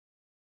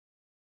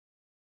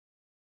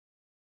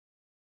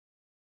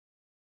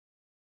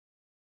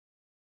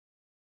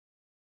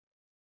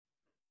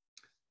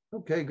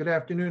Okay, good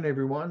afternoon,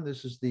 everyone.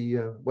 This is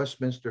the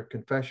Westminster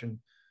Confession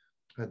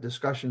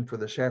discussion for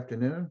this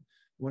afternoon.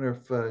 I wonder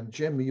if,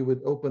 Jim, you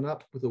would open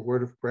up with a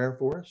word of prayer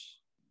for us?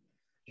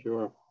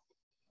 Sure.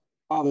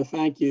 Father,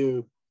 thank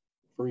you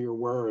for your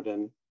word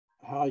and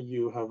how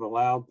you have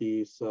allowed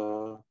these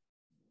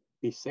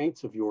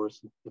saints of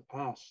yours in the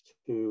past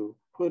to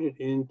put it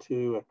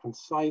into a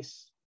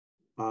concise,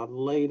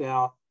 laid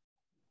out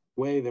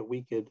way that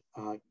we could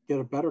get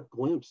a better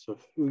glimpse of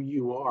who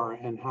you are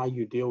and how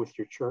you deal with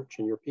your church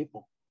and your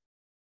people.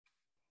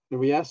 And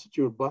we ask that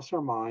you would bless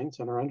our minds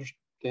and our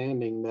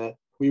understanding, that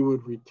we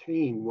would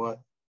retain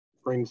what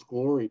brings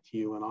glory to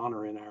you and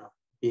honor in our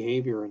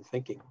behavior and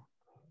thinking,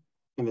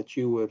 and that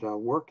you would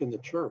work in the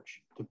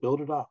church to build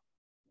it up.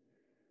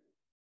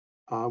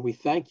 We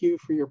thank you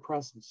for your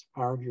presence, the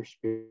power of your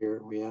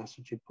spirit. We ask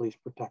that you please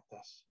protect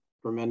us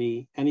from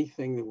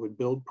anything that would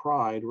build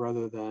pride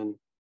rather than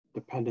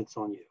dependence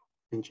on you.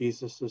 In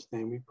Jesus'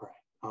 name we pray.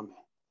 Amen.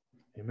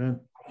 Amen.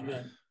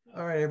 Amen.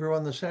 All right,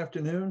 everyone, this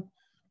afternoon,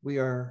 we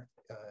are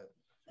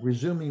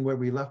resuming where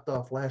we left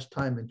off last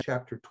time in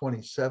chapter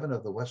 27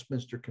 of the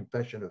Westminster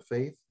Confession of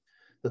Faith.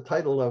 The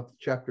title of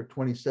chapter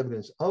 27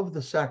 is Of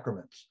the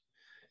Sacraments.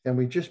 And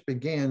we just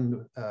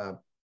began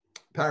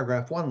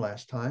paragraph 1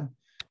 last time,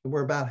 and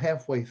we're about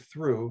halfway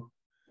through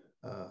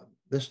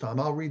this time.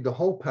 I'll read the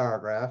whole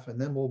paragraph, and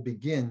then we'll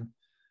begin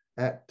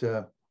at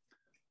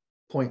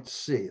point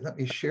C. Let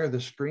me share the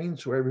screen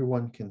so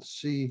everyone can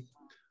see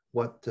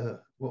what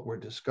we're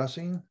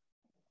discussing.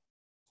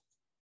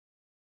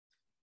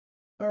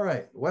 All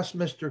right,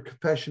 Westminster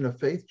Confession of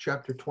Faith,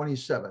 chapter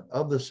 27,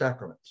 of the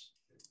Sacraments.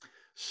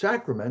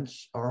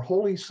 Sacraments are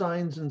holy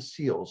signs and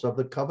seals of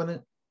the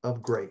covenant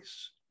of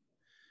grace,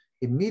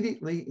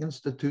 immediately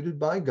instituted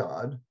by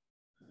God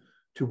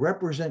to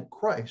represent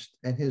Christ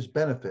and his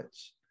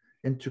benefits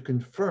and to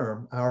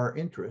confirm our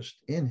interest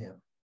in him,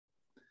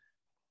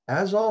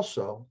 as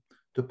also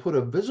to put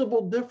a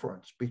visible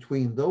difference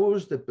between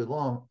those that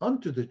belong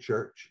unto the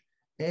church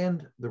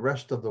and the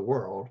rest of the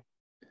world,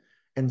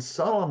 and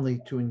solemnly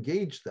to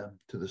engage them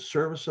to the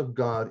service of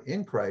God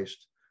in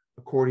Christ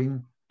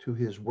according to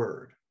his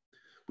word.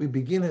 We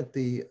begin at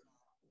the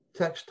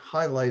text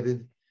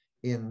highlighted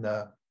in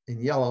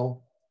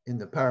yellow in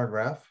the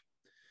paragraph.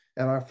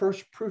 And our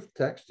first proof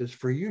text is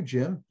for you,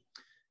 Jim,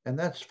 and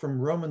that's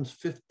from Romans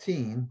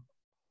 15,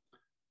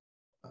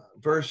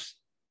 verse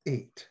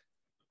 8.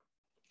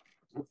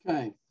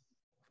 Okay.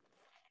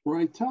 For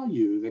I tell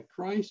you that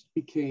Christ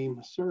became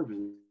a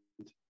servant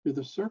to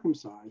the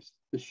circumcised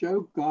to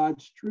show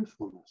God's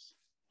truthfulness,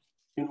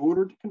 in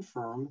order to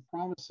confirm the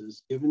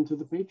promises given to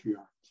the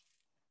patriarchs,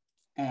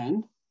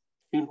 and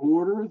in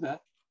order that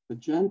the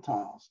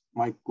Gentiles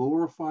might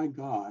glorify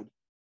God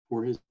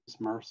for his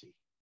mercy.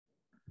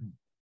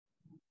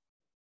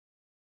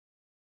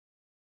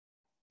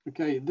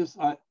 Okay,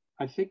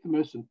 I think the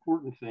most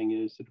important thing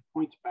is that it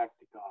points back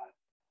to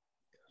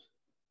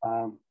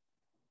God.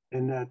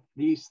 And that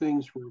these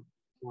things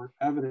were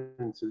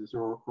evidences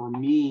or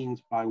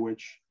means by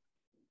which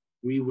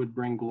we would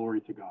bring glory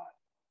to God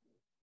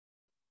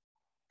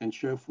and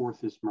show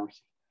forth his mercy.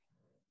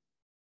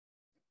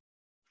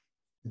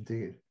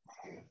 Indeed.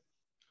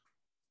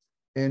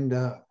 And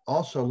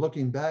also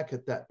looking back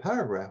at that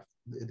paragraph,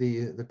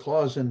 the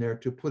clause in there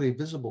to put a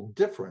visible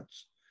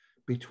difference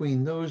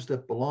between those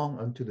that belong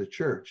unto the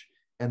church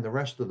and the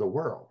rest of the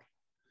world.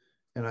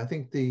 And I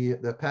think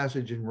the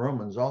passage in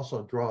Romans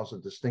also draws a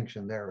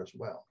distinction there as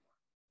well.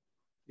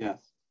 Yes.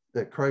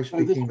 That Christ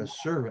became a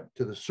servant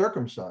to the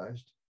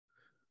circumcised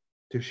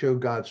to show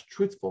God's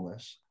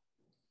truthfulness.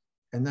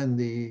 And then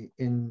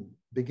in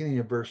beginning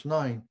of verse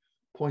 9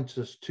 points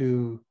us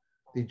to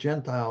the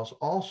Gentiles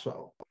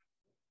also.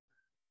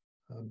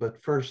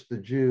 But first the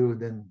Jew,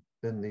 then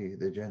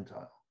the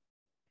Gentile.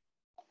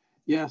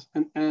 Yes,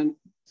 and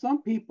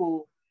some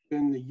people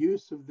in the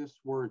use of this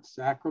word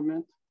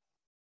sacrament,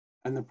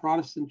 and the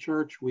Protestant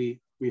church,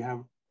 we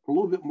have a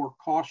little bit more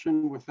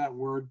caution with that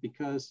word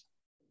because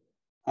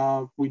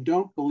we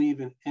don't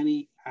believe in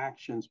any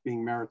actions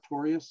being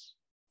meritorious,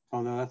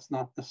 although that's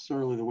not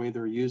necessarily the way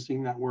they're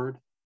using that word.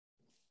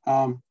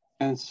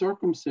 And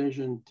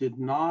circumcision did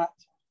not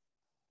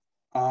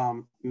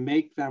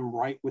make them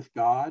right with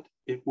God.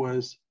 It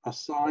was a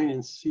sign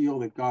and seal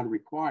that God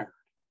required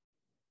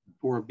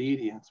for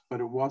obedience, but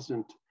it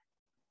wasn't.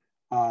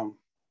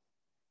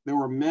 There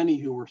were many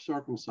who were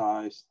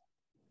circumcised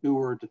who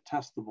were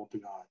detestable to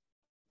God.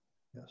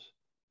 Yes.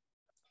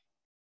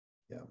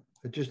 Yeah,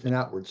 it's just an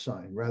outward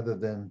sign rather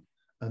than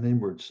an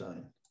inward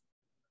sign.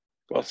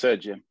 Well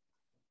said, Jim.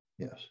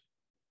 Yes.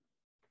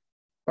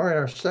 All right,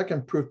 our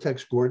second proof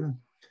text, Gordon,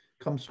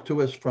 comes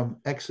to us from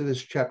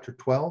Exodus chapter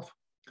 12,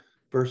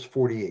 verse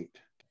 48.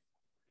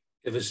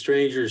 If a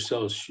stranger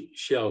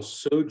shall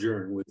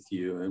sojourn with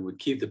you and would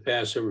keep the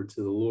Passover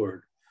to the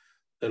Lord,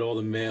 let all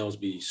the males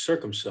be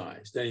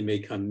circumcised, then he may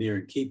come near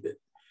and keep it.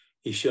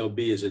 He shall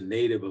be as a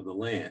native of the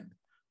land,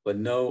 but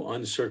no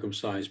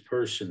uncircumcised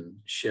person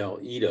shall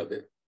eat of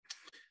it.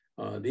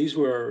 These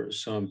were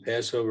some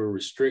Passover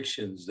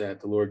restrictions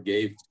that the Lord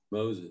gave to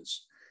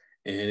Moses.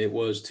 And it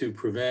was to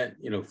prevent,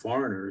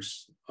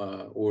 foreigners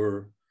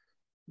or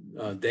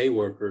day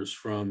workers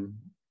from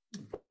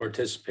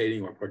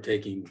participating or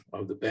partaking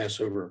of the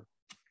Passover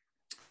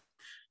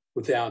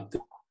without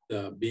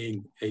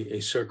being a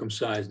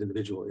circumcised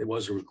individual. It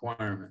was a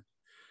requirement,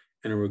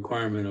 and a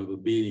requirement of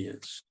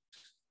obedience.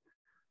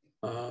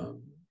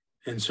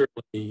 And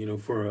certainly,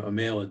 for a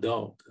male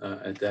adult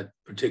at that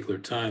particular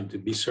time, to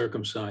be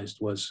circumcised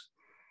was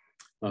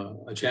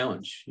a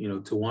challenge,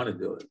 to want to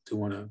do it, to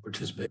want to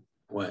participate in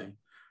that way.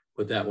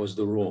 But that was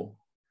the rule.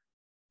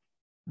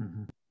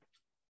 Mm-hmm.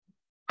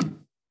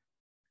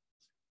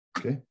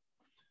 Okay.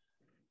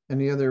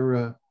 Any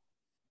other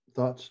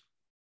thoughts?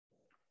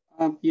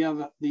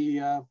 Yeah,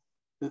 the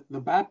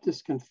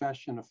Baptist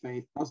Confession of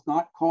Faith does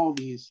not call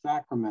these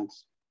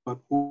sacraments, but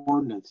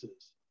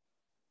ordinances.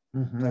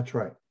 Mm-hmm, that's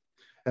right.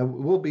 And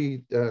we'll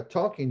be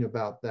talking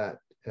about that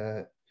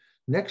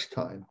next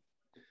time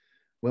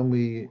when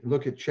we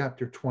look at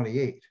chapter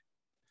 28.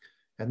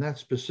 And that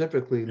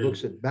specifically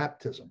looks at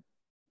baptism.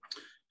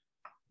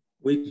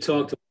 We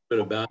talked a bit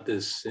about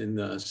this in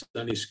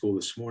Sunday school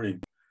this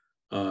morning.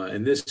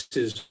 And this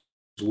is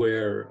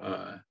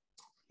where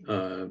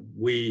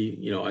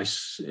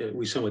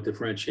we somewhat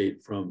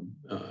differentiate from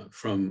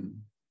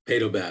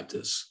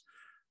Paedo-Baptists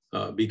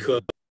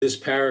because this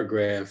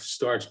paragraph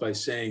starts by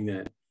saying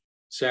that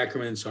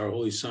sacraments are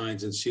holy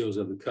signs and seals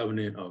of the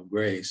covenant of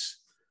grace.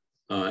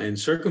 And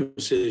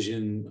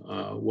circumcision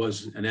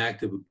was an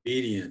act of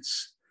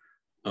obedience.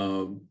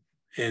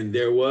 And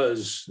there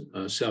was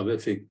a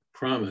salvific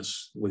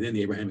promise within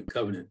the Abrahamic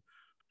covenant,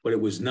 but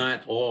it was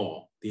not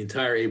all. The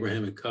entire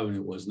Abrahamic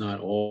covenant was not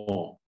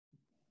all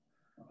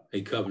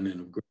a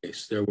covenant of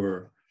grace. There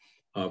were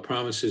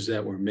promises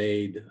that were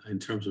made in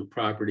terms of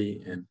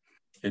property and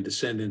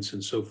descendants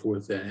and so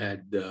forth that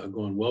had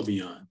gone well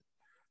beyond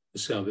the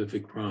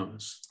salvific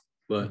promise.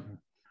 But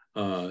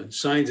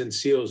signs and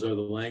seals are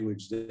the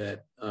language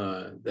that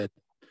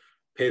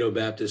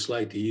Paedo-Baptists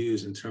like to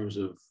use in terms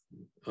of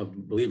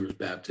believers'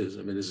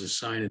 baptism. It is a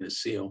sign and a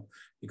seal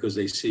because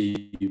they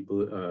see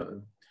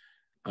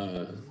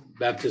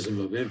baptism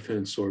of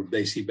infants, or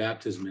they see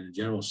baptism in a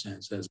general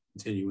sense as a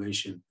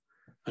continuation,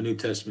 a New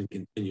Testament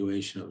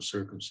continuation of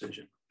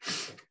circumcision.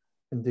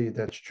 Indeed,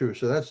 that's true.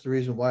 So that's the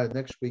reason why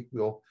next week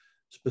we'll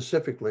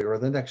specifically, or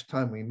the next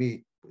time we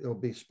meet, it'll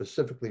be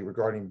specifically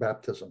regarding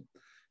baptism.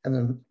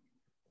 And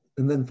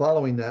then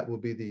following that will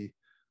be the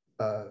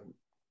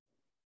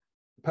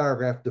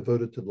paragraph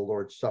devoted to the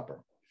Lord's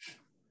Supper.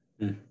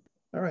 Mm.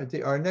 All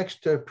right, our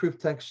next proof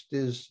text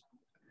is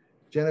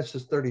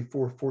Genesis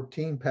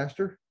 34:14,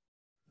 Pastor.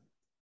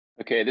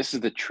 Okay, this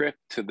is the trip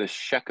to the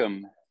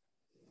Shechem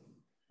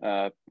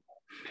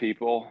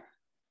people.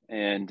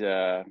 And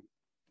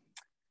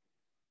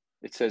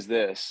it says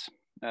this,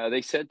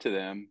 they said to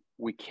them,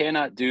 "We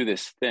cannot do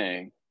this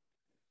thing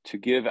to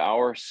give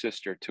our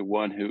sister to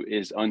one who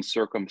is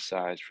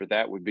uncircumcised, for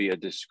that would be a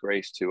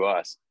disgrace to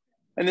us."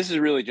 And this is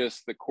really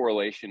just the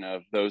correlation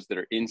of those that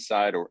are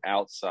inside or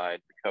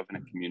outside the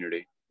covenant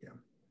community. Yeah.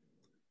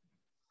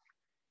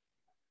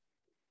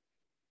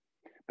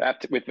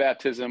 With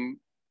baptism,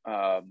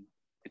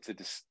 it's a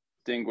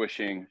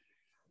distinguishing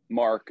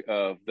mark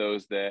of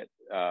those that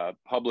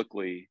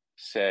publicly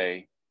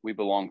say we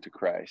belong to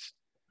Christ.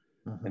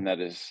 Mm-hmm. And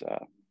that is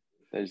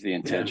the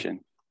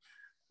intention.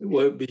 Yeah.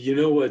 Well, but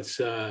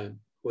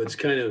what's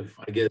kind of,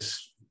 I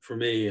guess, for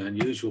me,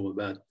 unusual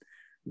about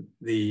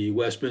the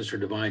Westminster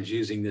Divines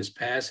using this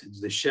passage,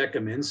 the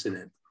Shechem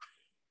incident,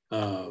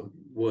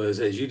 was,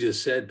 as you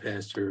just said,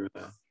 Pastor,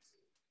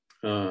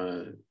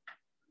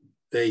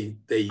 they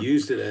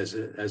used it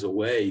as a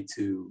way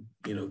to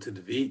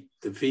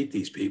defeat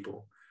these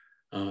people,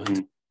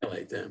 to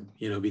annihilate them,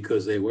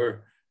 because they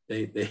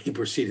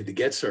proceeded to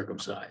get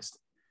circumcised,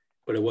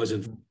 but it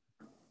wasn't.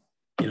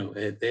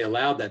 They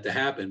allowed that to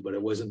happen, but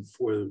it wasn't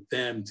for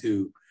them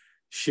to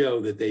show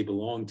that they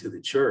belonged to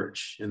the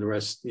church, and the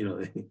rest,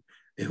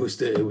 it was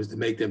to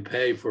make them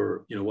pay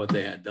for, what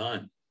they had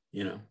done,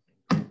 Yeah.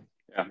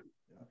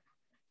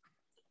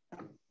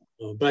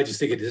 But I just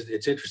think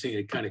it's interesting.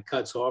 It kind of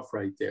cuts off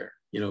right there,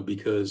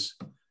 because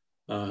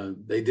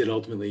they did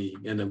ultimately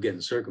end up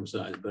getting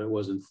circumcised, but it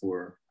wasn't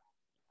for,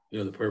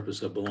 the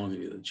purpose of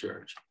belonging to the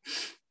church.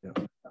 Yeah.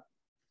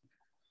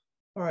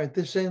 All right.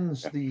 This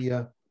ends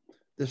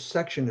this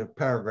section of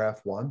paragraph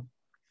 1.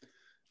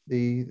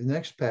 The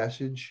next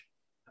passage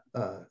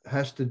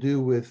has to do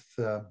with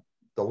the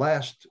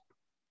last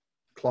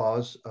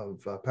clause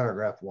of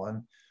paragraph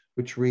 1,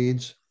 which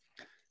reads,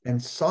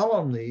 "And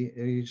solemnly,"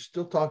 and he's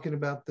still talking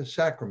about the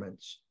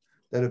sacraments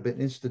that have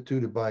been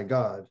instituted by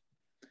God,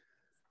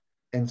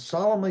 "and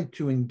solemnly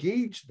to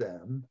engage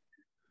them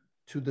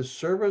to the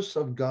service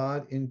of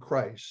God in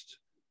Christ,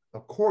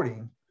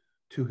 according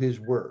to his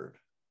word."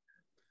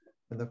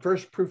 And the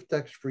first proof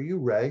text for you,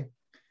 Ray,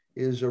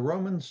 is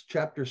Romans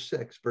chapter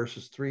 6,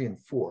 verses 3 and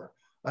 4.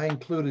 I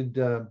included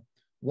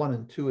 1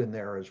 and 2 in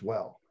there as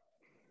well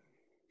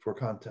for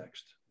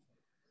context.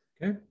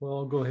 Okay, well,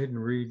 I'll go ahead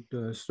and read,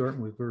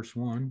 starting with verse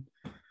 1.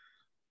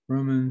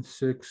 Romans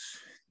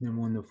 6, and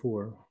 1 to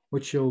 4.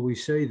 "What shall we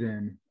say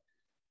then?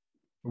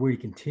 Are we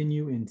to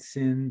continue in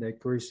sin that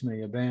grace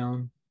may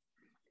abound?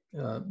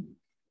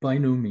 By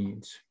no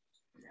means.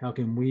 How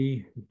can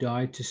we who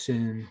died to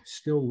sin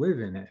still live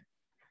in it?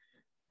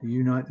 Do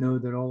you not know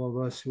that all of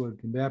us who have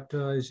been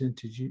baptized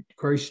into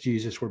Christ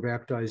Jesus were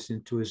baptized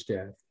into his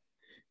death?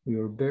 We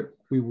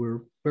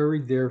were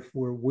buried,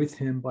 therefore, with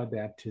him by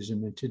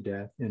baptism into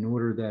death, in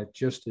order that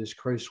just as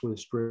Christ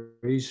was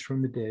raised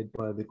from the dead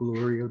by the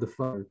glory of the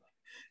Father,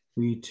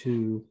 we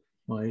too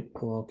might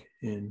walk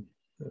in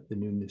the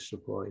newness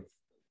of life.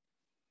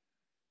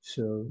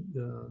 So,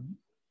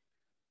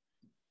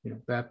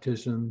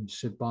 baptism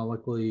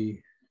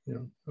symbolically,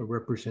 a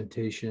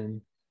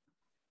representation,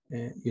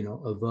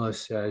 of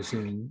us as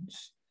in,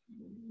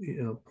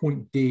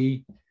 point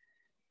D,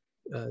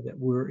 that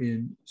we're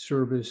in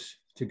service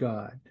to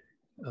God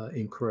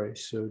in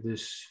Christ. So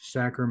this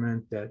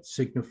sacrament that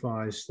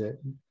signifies that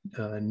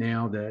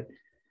now that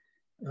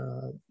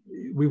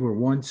we were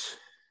once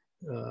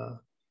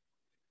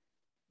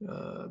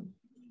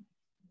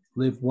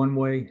lived one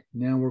way,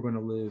 now we're going to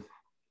live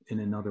in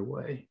another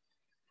way.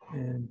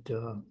 And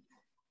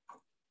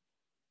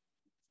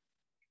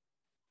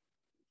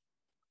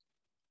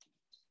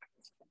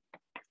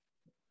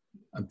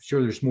I'm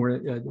sure there's more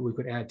that we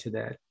could add to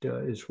that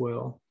as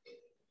well.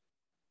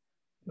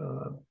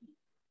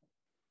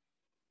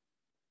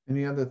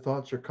 Any other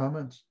thoughts or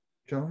comments,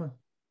 gentlemen?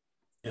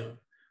 Yeah.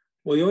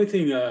 Well, the only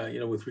thing,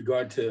 with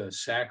regard to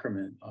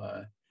sacrament,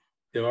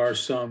 there are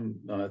some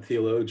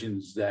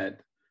theologians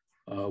that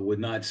would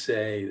not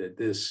say that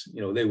this,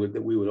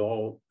 that we would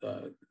all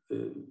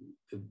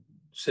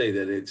say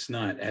that it's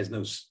not,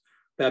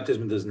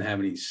 baptism doesn't have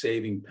any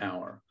saving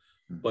power,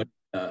 but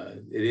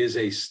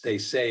they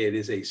say it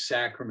is a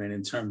sacrament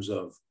in terms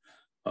of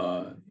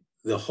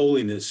the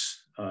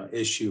holiness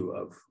issue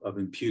of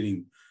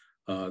imputing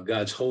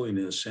God's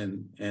holiness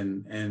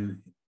and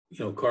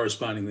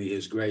correspondingly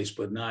his grace,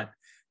 but not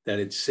that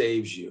it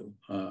saves you.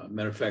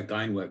 Matter of fact,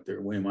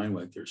 William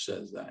Einwechter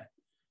says that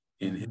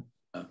in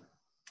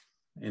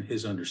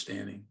his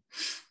understanding.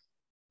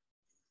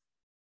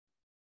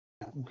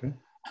 Okay.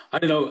 I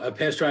don't know,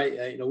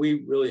 Pastor.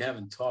 We really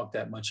haven't talked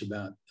that much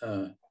about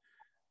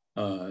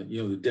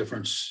the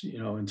difference,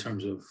 in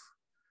terms of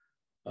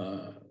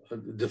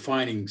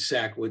defining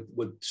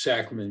what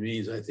sacrament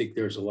means. I think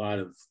there's a lot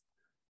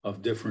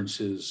of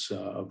differences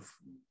of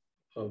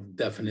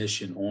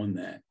definition on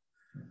that.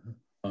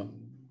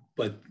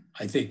 But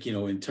I think,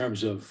 in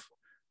terms of,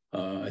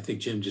 I think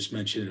Jim just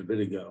mentioned it a bit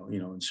ago,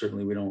 and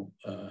certainly we don't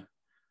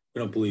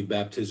believe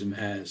baptism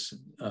has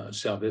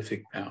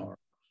salvific power.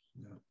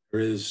 No. There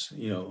is,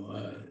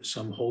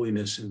 some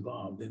holiness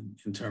involved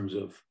in terms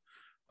of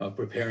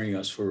preparing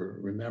us for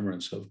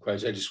remembrance of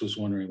Christ. I just was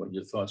wondering what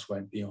your thoughts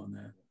might be on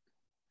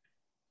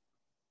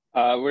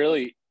that.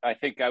 Really, I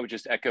think I would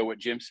just echo what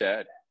Jim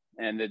said,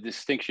 and the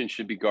distinction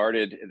should be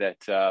guarded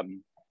that,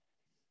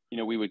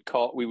 we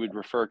would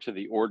refer to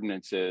the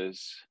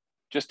ordinances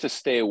just to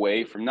stay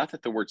away from, not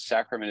that the word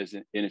sacrament is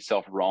in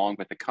itself wrong,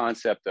 but the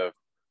concept of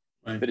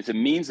Right. that it's a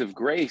means of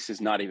grace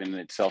is not even in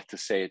itself to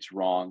say it's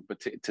wrong,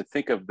 but to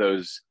think of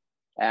those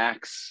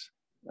acts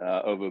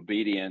of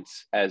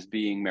obedience as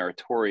being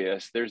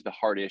meritorious. There's the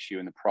hard issue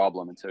and the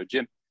problem. And so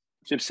Jim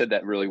said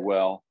that really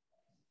well.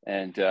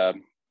 And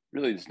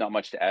really, there's not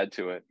much to add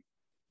to it.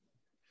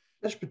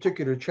 This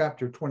particular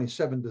chapter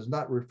 27 does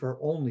not refer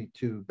only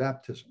to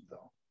baptism,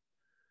 though.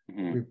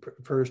 Mm-hmm. It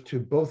refers to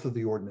both of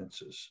the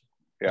ordinances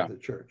of the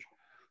church,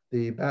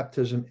 the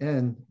baptism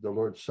and the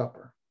Lord's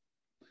Supper.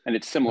 And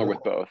it's similar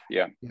with both.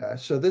 Yeah. Yeah.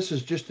 So this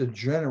is just a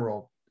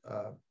general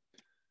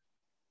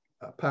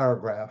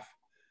paragraph.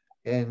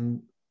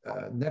 And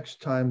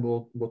next time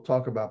we'll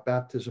talk about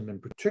baptism in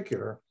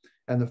particular.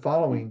 And the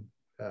following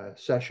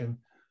session,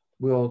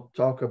 we'll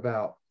talk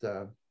about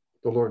the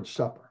Lord's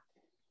Supper.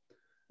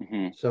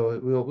 Mm-hmm. So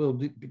we'll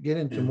get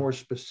into more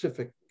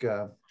specific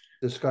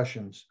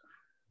discussions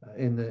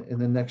in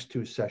the next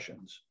two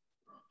sessions.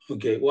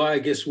 Okay. Well, I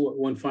guess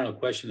one final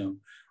question though: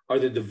 are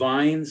the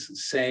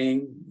divines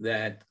saying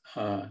that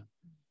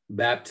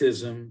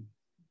baptism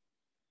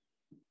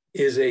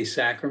is a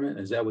sacrament?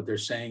 Is that what they're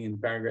saying in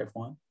paragraph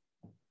 1?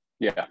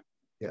 Yeah.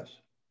 Yes.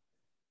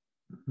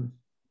 Mm-hmm.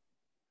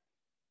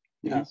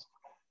 Yes.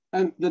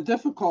 And the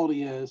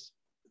difficulty is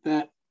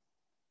that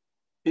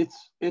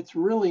it's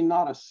really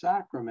not a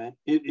sacrament.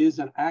 It is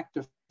an act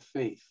of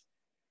faith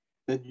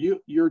that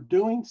you're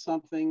doing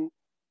something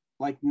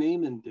like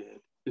Naaman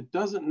did. It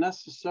doesn't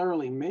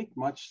necessarily make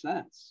much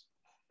sense,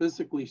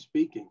 physically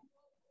speaking.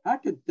 How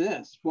could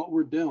this, what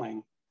we're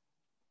doing,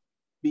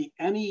 be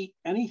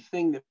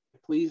anything that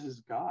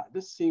pleases God?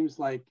 This seems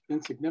like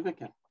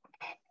insignificant,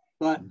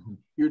 but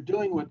you're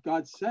doing what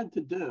God said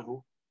to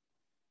do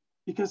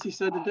because he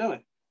said to do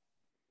it.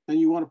 And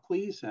you want to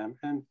please him.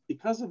 And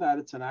because of that,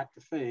 it's an act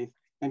of faith.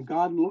 And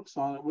God looks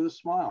on it with a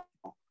smile.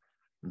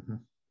 Mm-hmm.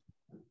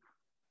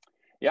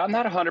 Yeah, I'm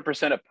not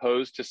 100%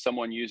 opposed to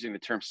someone using the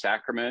term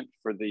sacrament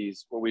for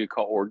these, what we would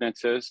call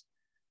ordinances.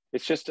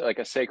 It's just like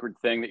a sacred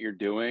thing that you're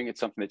doing. It's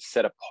something that's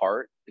set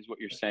apart, is what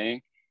you're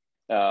saying.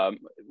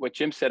 what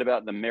Jim said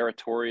about the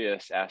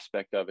meritorious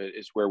aspect of it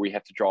is where we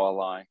have to draw a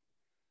line.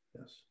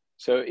 Yes.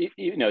 So,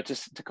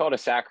 just to call it a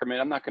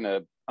sacrament, I'm not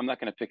gonna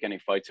pick any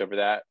fights over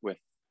that with,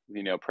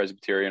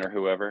 Presbyterian or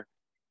whoever.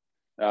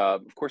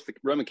 Of course, the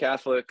Roman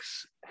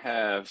Catholics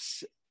have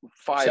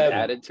 5 7.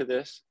 added to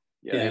this.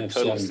 Yeah, they have a have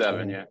total of 7 7.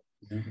 total. Yeah,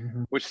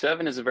 Mm-hmm. which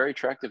 7 is a very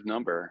attractive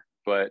number.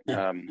 But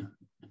of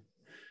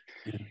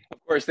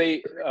course,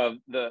 the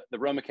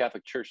Roman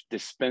Catholic Church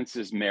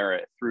dispenses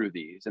merit through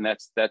these, and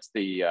that's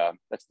the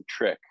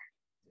trick.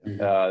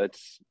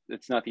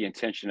 It's not the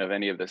intention of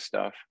any of this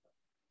stuff.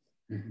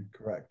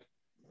 Correct.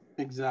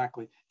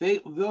 Exactly. They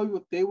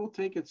will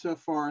take it so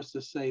far as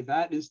to say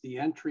that is the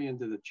entry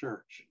into the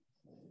church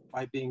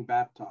by being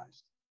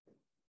baptized.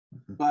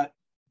 But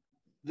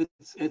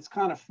it's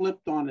kind of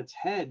flipped on its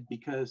head,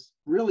 because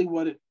really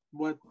what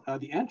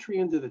the entry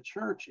into the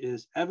church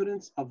is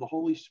evidence of the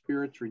Holy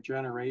Spirit's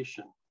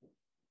regeneration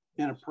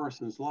in a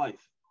person's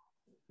life.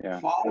 Yeah.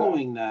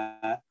 Following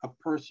that, a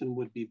person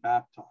would be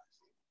baptized.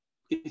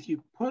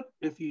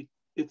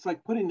 It's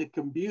like putting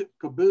the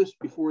caboose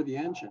before the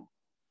engine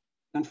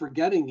and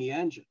forgetting the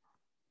engine.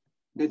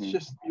 It's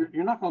just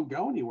you're not going to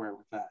go anywhere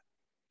with that.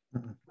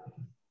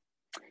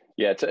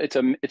 Yeah,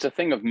 it's a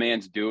thing of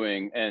man's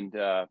doing, and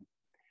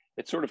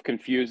it sort of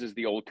confuses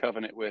the old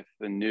covenant with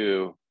the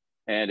new,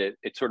 and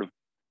it sort of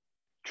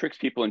tricks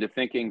people into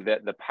thinking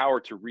that the power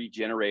to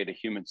regenerate a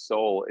human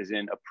soul is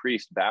in a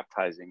priest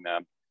baptizing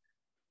them,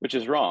 which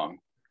is wrong,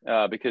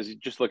 because you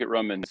just look at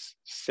Romans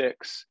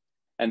 6,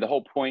 and the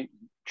whole point,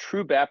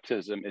 true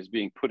baptism is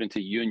being put into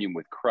union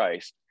with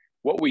Christ.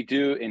 What we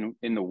do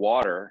in the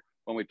water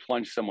when we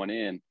plunge someone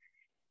in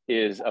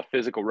is a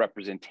physical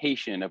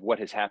representation of what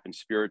has happened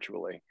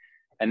spiritually.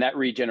 And that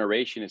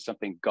regeneration is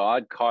something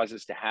God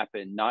causes to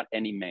happen, not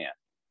any man.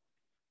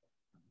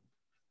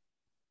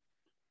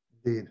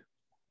 Indeed.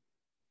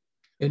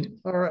 And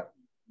All right.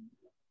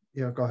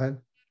 Yeah, go ahead.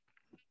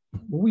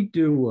 we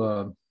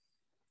do,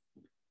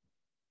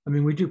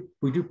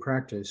 we do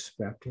practice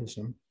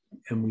baptism,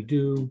 and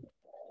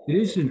it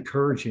is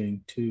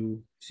encouraging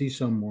to see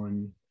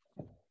someone,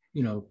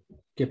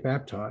 get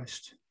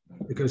baptized,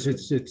 because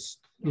it's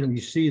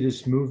you see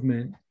this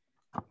movement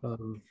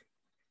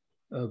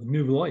of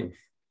new life.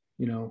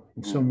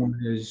 Someone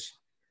has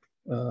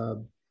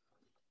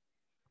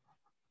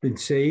been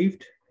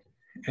saved,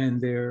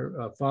 and they're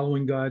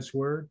following God's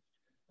word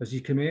as He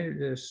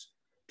commanded us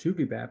to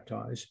be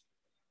baptized,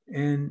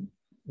 and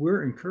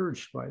we're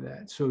encouraged by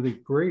that. So the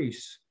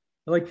grace,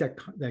 I like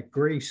that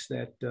grace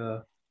that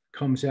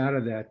comes out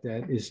of that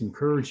is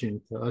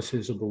encouraging to us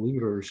as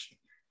believers,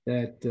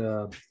 that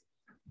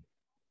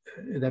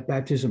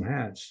baptism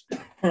has.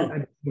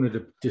 I wanted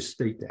to just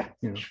state that,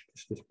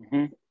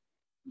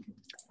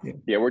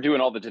 Yeah, we're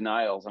doing all the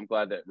denials. I'm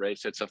glad that Ray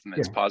said something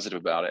that's positive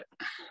about it.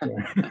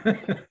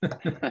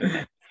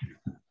 Yeah.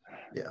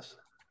 Yes,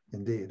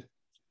 indeed.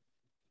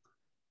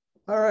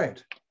 All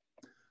right.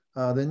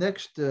 The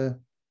next, let's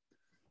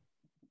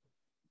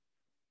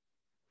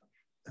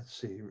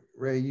see,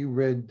 Ray, you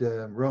read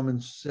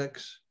Romans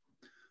 6.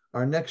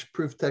 Our next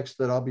proof text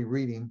that I'll be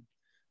reading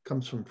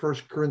comes from 1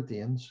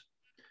 Corinthians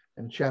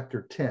and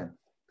chapter 10.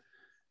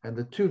 And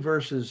the 2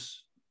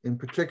 verses in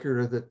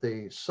particular that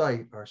they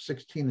cite are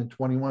 16 and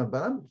 21.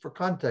 But for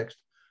context,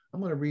 I'm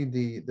going to read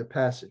the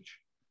passage.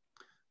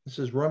 This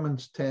is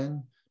Romans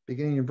 10,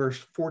 beginning in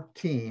verse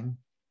 14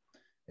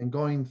 and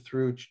going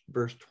through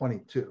verse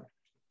 22.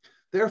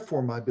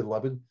 Therefore, my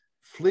beloved,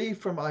 flee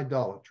from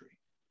idolatry.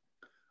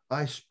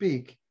 I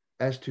speak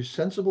as to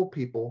sensible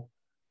people.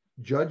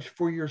 Judge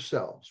for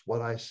yourselves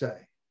what I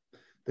say.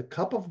 The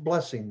cup of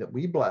blessing that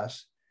we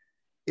bless,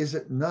 is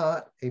it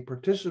not a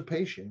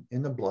participation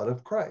in the blood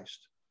of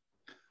Christ?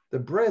 The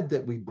bread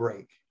that we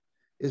break,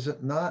 is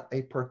it not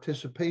a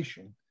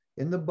participation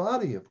in the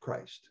body of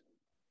Christ?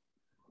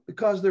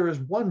 Because there is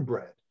one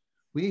bread,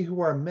 we who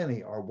are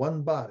many are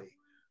one body,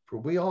 for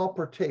we all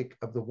partake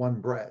of the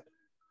one bread.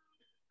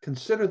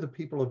 Consider the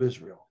people of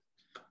Israel.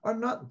 Are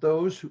not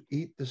those who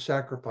eat the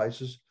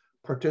sacrifices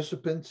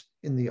participants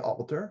in the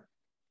altar?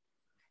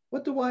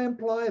 What do I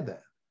imply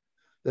then?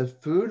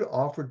 That food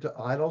offered to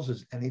idols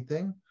is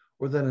anything,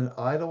 or that an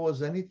idol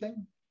is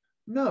anything?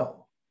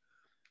 No.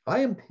 I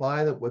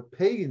imply that what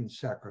pagans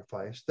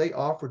sacrifice, they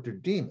offer to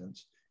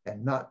demons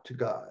and not to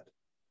God.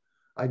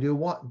 I do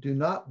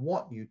not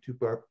want you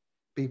to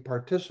be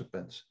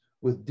participants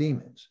with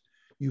demons.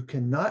 You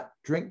cannot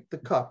drink the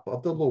cup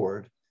of the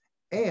Lord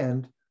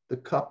and the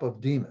cup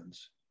of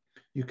demons.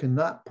 You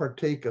cannot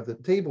partake of the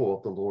table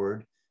of the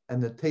Lord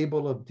and the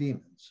table of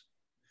demons.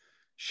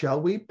 Shall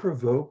we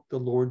provoke the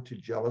Lord to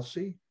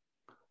jealousy?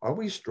 Are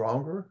we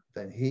stronger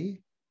than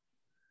He?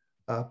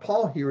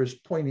 Paul here is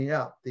pointing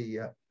out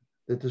the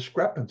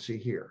discrepancy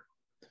here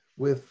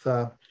with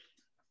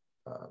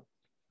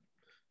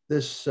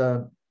this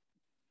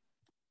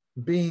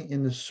being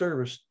in the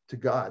service to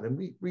God. And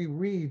we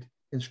read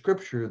in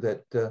Scripture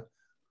that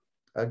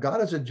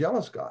God is a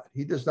jealous God.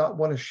 He does not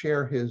want to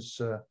share his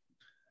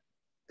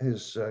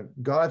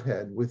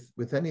Godhead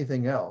with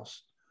anything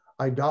else.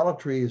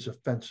 Idolatry is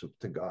offensive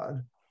to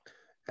God.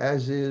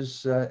 as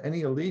is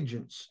any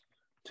allegiance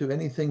to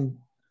anything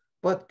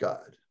but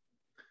God.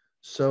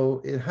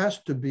 So it has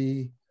to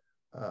be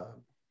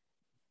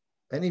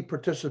any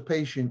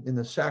participation in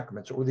the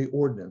sacraments or the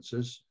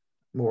ordinances,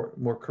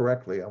 more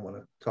correctly, I want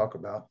to talk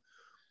about,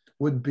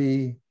 would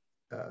be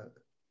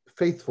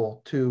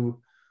faithful to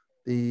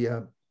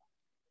the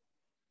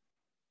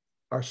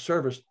our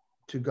service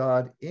to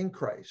God in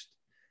Christ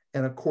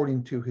and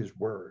according to his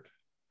word.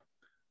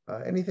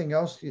 Anything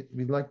else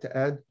you'd like to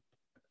add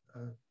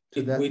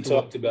to that? We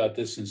talked about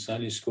this in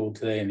Sunday school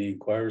today in the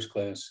inquirer's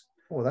class.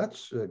 Oh,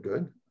 that's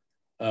good.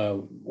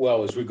 Well,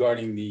 it was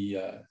regarding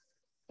the,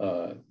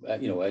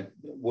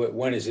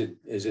 when is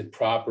it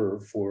proper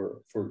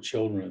for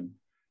children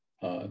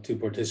to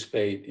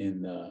participate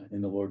in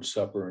the Lord's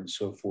Supper and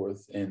so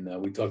forth?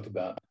 And we talked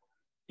about,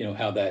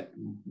 how that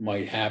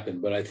might happen.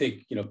 But I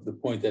think, the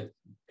point that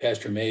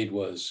Pastor made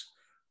was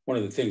one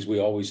of the things we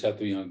always have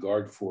to be on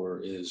guard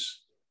for is,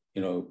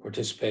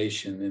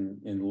 participation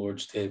in the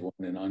Lord's table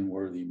in an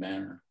unworthy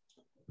manner.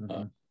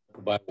 Mm-hmm.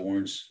 The Bible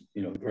warns,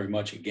 very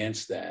much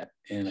against that.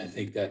 And I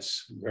think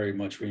that's very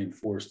much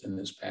reinforced in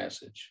this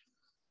passage.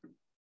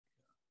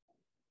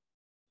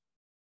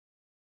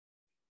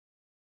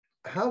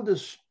 How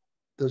does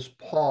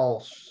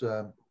Paul's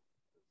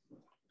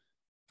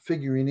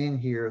figuring in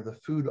here the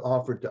food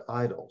offered to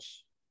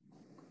idols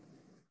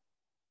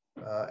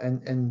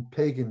and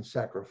pagan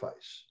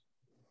sacrifice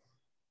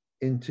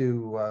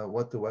into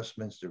what the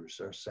Westminsters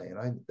are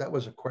saying? That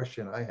was a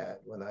question I had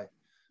when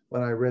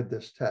I read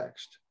this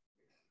text,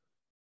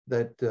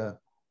 that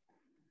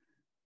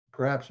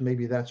perhaps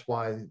maybe that's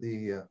why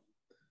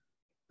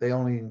they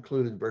only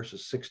included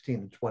verses 16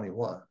 and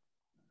 21.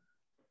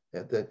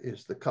 That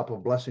is the cup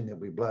of blessing that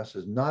we bless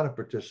is not a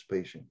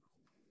participation.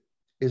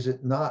 Is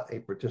it not a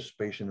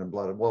participation in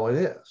blood? Well, it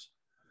is.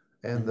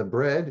 And the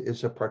bread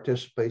is a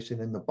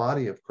participation in the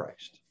body of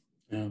Christ.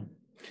 Yeah.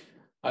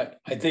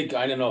 I think,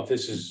 I don't know if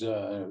this is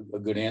a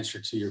good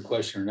answer to your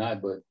question or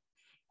not, but,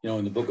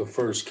 in the book of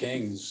First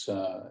Kings,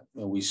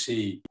 we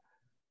see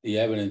the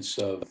evidence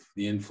of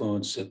the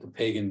influence that the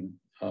pagan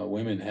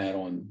women had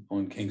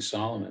on King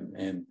Solomon.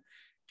 And,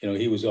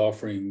 he was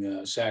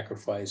offering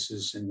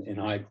sacrifices in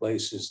high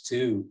places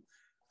to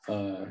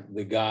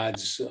the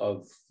gods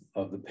of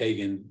the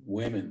pagan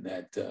women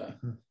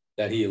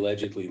that he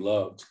allegedly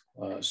loved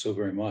so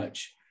very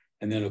much.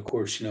 And then, of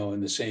course,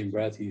 in the same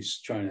breath, he's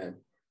trying to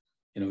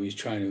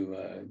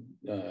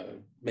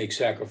make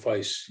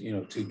sacrifice,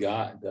 to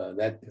God.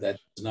 That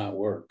does not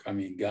work. I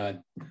mean,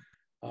 God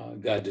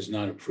does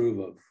not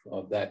approve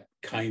of that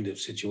kind of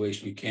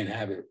situation. You can't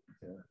have it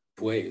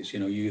ways.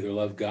 You either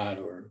love God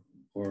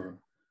or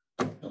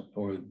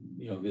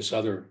this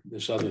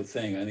other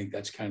thing. I think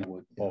that's kind of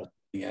what Paul's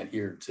looking at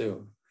here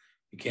too.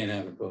 You can't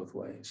have it both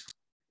ways.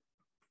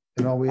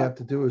 And all we have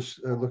to do is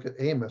look at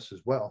Amos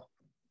as well.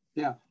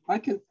 Yeah, I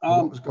can.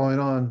 What was going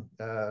on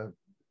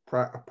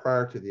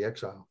prior to the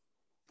exile?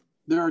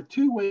 There are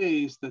two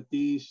ways that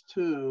these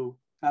two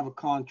have a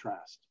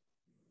contrast.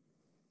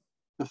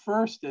 The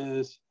first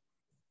is,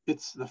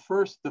 it's the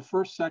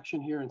first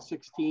section here in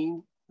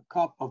 16, the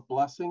cup of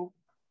blessing.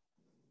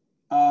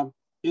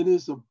 It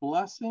is a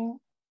blessing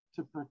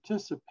to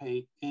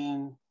participate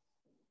in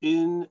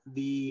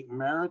the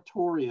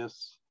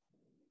meritorious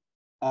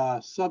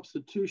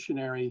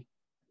substitutionary,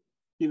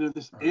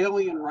 this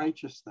alien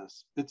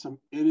righteousness. It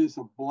is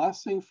a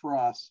blessing for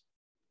us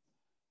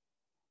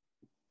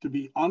to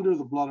be under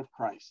the blood of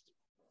Christ.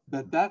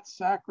 That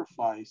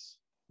sacrifice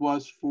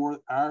was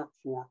for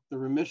the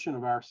remission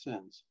of our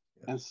sins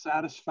and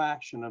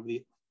satisfaction of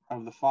the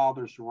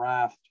Father's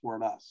wrath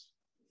toward us.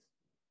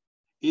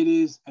 It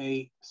is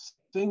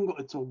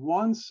it's a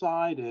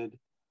one-sided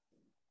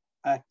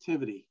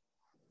activity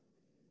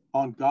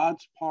on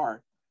God's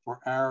part for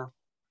our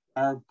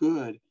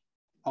good,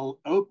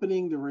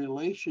 opening the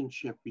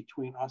relationship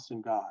between us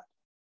and God.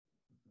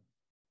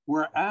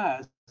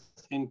 Whereas,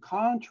 in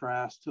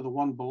contrast to the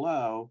one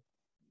below,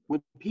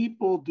 when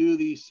people do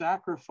these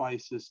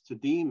sacrifices to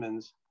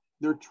demons,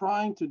 they're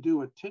trying to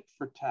do a tit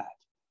for tat.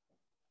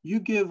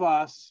 You give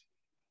us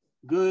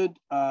good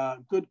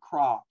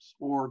crops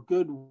or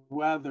good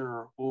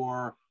weather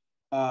or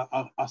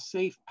a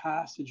safe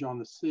passage on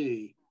the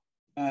sea,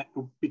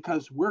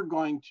 because we're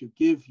going to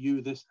give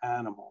you this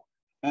animal,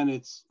 and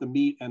it's the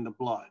meat and the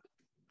blood.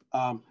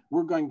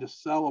 We're going to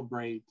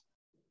celebrate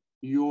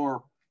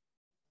your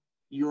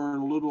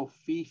little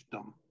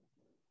fiefdom,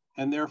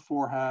 and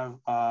therefore have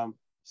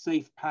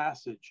safe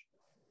passage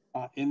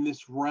in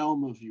this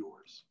realm of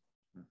yours.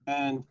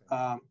 And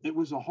it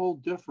was a whole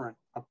different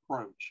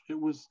approach. It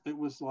was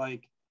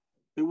like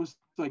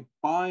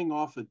buying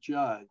off a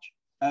judge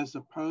as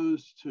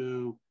opposed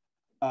to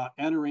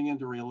entering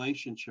into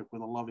relationship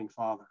with a loving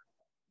Father.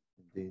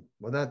 Indeed.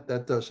 Well,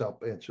 that does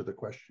help answer the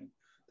question.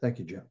 Thank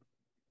you, Jim.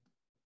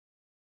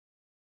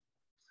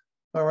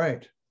 All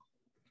right.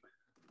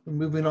 We're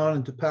moving on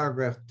into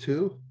paragraph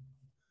 2.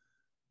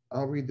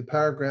 I'll read the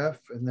paragraph,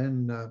 and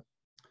then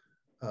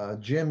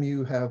Jim,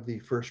 you have the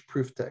first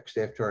proof text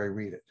after I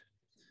read it.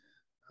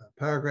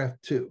 Paragraph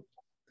 2.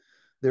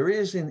 There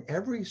is in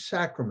every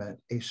sacrament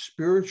a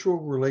spiritual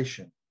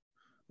relation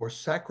or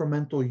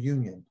sacramental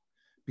union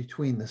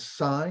between the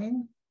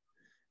sign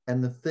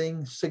and the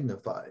thing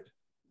signified,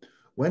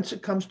 whence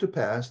it comes to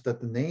pass that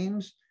the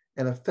names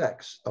and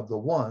effects of the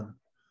one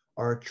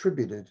are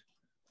attributed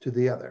to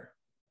the other.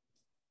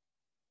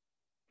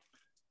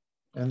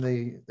 And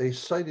they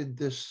cited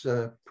this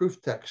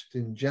proof text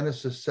in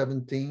Genesis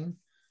 17,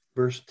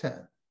 verse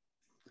 10.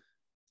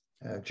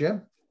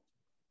 Jim?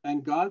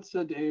 And God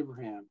said to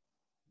Abraham,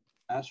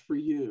 as for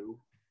you,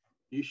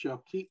 you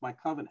shall keep my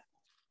covenant,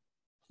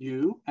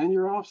 you and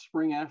your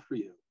offspring after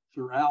you,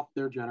 throughout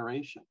their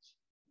generations.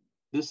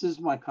 This is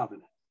my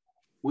covenant,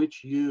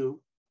 which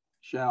you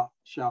shall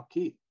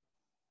keep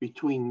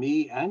between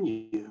me and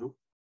you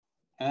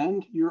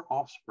and your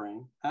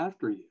offspring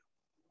after you.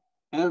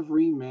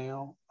 Every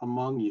male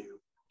among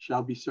you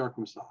shall be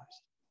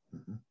circumcised.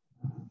 Mhm.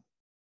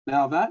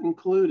 Now that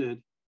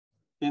included,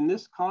 in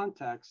this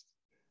context,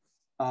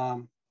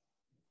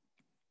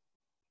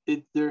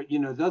 it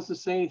doesn't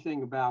say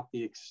anything about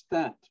the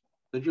extent.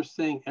 They're just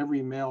saying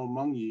every male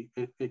among you.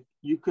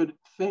 You could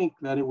think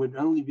that it would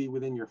only be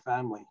within your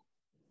family.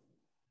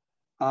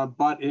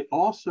 But it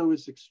also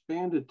is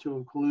expanded to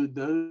include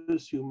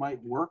those who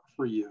might work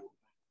for you,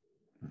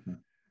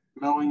 Mhm.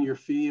 mowing your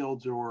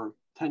fields or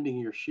tending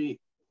your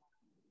sheep.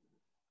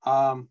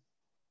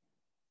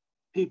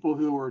 People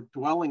who are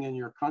dwelling in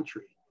your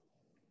country.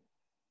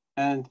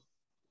 And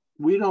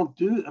we don't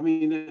do,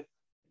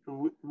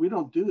 we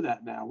don't do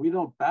that now. We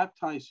don't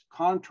baptize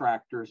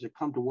contractors that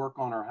come to work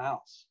on our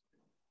house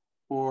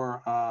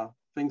or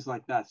things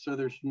like that. So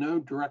there's no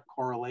direct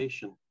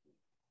correlation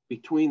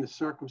between the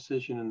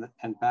circumcision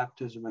and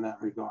baptism in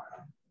that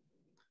regard.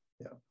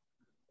 Yeah.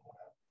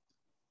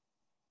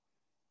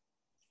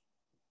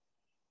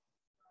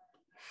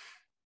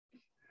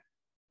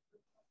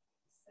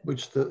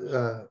 Which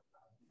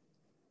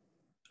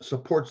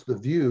supports the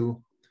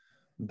view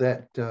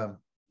that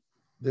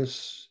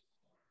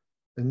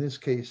in this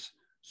case,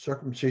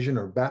 circumcision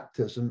or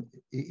baptism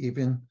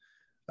even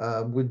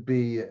would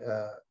be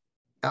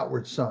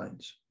outward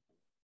signs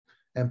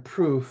and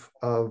proof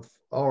of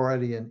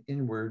already an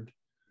inward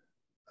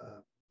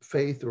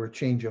faith or a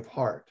change of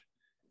heart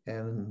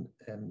and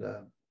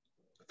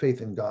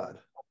faith in God.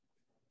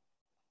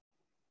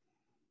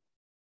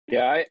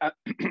 Yeah,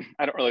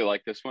 I don't really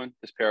like this one,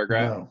 this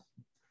paragraph. No.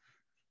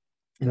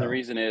 And the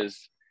reason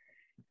is,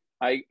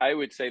 I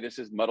would say this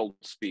is muddled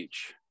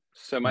speech.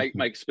 So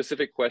my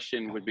specific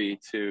question would be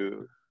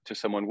to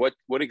someone,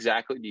 what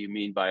exactly do you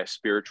mean by a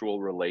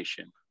spiritual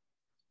relation?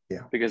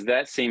 Yeah. Because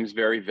that seems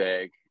very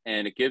vague,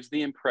 and it gives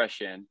the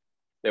impression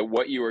that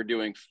what you are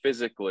doing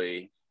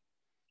physically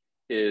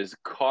is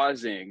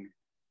causing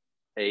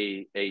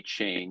a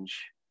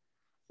change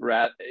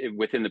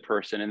within the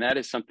person. And that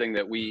is something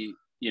that we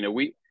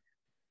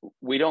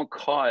don't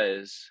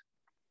cause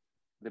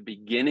the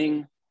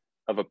beginning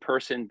of a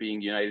person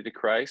being united to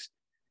Christ,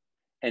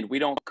 and we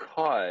don't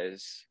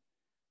cause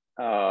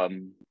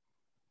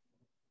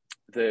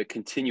the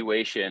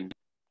continuation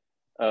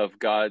of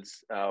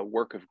God's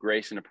work of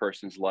grace in a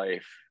person's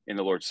life in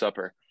the Lord's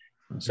Supper.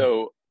 Mm-hmm.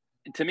 So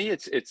to me,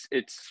 it's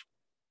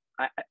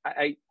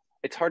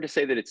hard to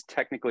say that it's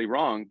technically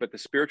wrong, but the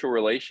spiritual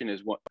relation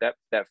is what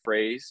that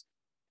phrase,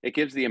 it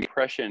gives the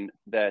impression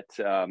that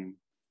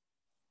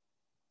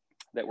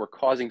that we're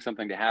causing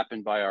something to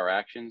happen by our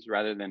actions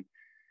rather than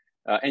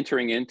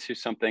entering into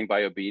something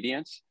by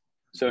obedience.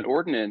 So an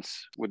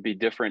ordinance would be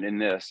different in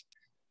this.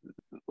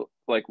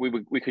 Like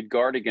we could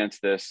guard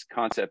against this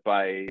concept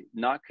by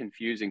not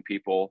confusing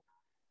people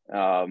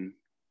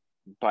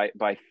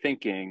by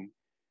thinking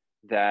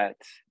that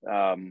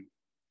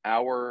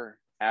our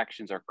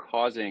actions are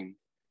causing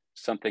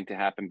something to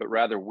happen, but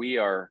rather we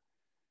are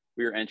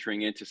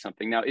entering into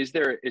something. Now, is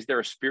there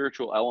a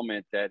spiritual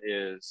element that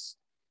is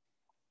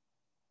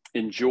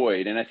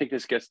enjoyed? And I think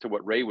this gets to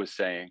what Ray was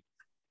saying.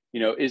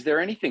 Is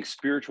there anything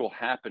spiritual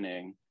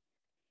happening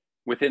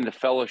within the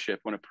fellowship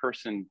when a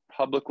person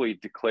publicly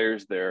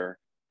declares their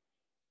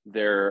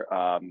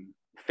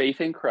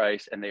faith in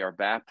Christ and they are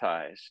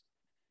baptized?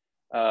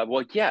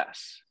 Well,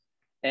 yes.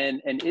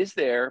 And is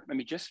there?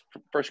 Just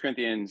 1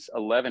 Corinthians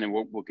 11, and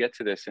we'll get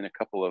to this in a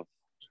couple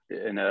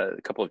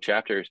of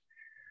chapters.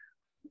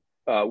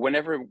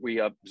 Whenever we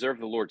observe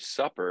the Lord's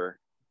Supper,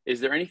 is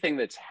there anything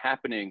that's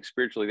happening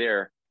spiritually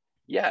there?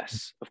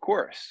 Yes, of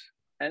course.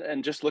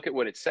 And just look at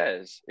what it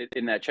says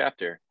in that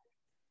chapter.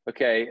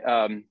 Okay.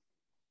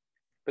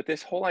 But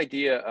this whole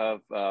idea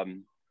of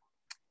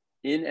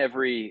in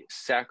every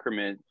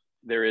sacrament,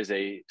 there is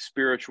a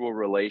spiritual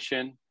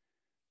relation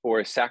or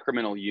a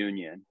sacramental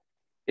union.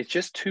 It's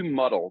just too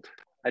muddled.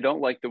 I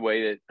don't like the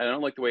way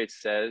it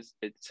says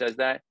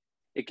that.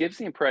 It gives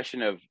the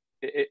impression of,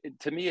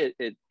 to me,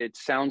 it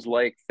sounds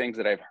like things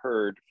that I've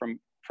heard from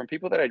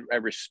people that I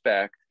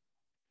respect,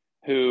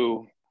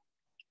 who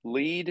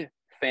lead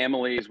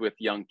families with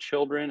young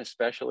children,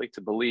 especially,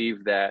 to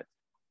believe that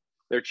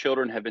their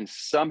children have been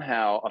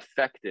somehow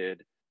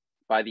affected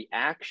by the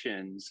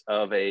actions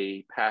of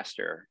a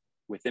pastor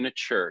within a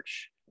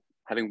church,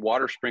 having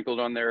water sprinkled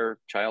on their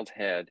child's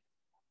head,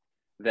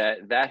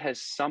 that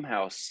has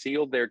somehow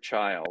sealed their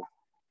child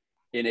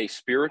in a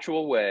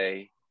spiritual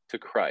way to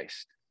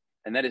Christ.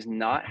 And that is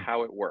not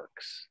how it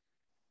works.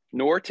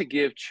 Nor to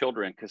give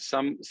children, because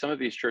some of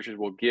these churches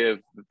will give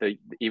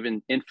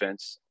even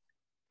infants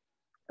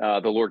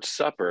the Lord's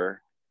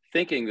Supper,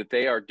 thinking that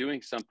they are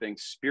doing something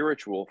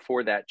spiritual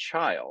for that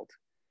child.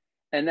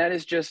 And that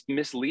is just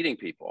misleading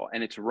people,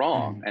 and it's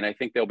wrong. And I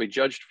think they'll be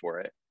judged for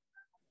it.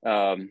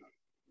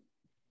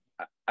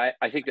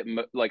 I think that,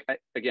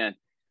 again,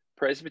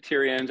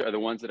 Presbyterians are the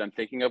ones that I'm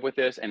thinking of with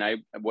this. And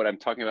what I'm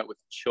talking about with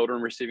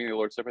children receiving the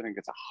Lord's Supper, I think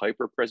it's a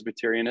hyper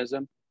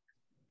Presbyterianism,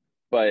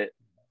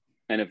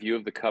 and a view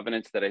of the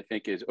covenants that I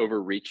think is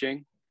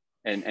overreaching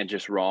and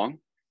just wrong.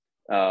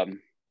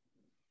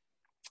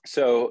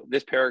 So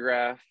this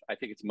paragraph, I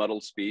think it's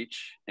muddled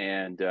speech,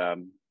 and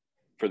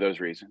for those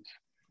reasons.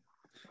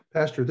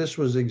 Pastor, this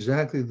was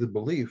exactly the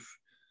belief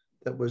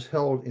that was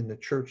held in the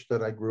church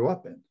that I grew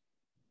up in.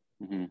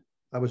 Mm-hmm.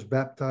 I was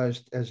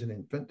baptized as an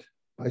infant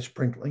by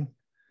sprinkling,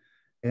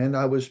 and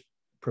I was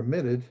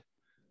permitted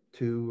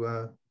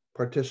to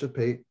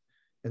participate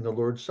in the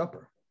Lord's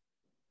Supper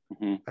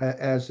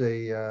as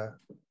a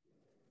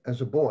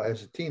boy,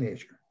 as a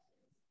teenager.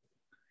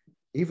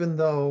 Even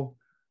though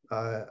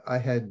I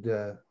had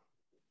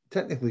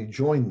technically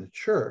joined the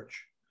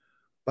church,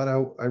 but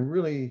I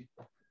really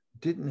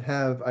didn't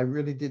have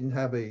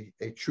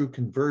a true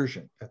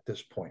conversion at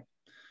this point.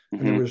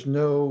 And there was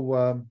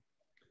no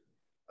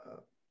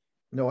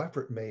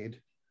effort made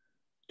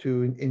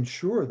to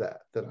ensure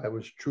that I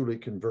was truly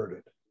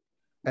converted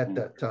at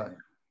that time.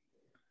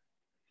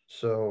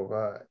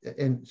 So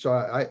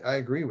I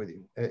agree with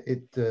you.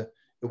 It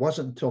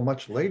wasn't until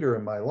much later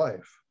in my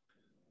life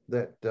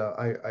that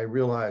I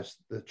realized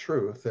the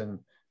truth, and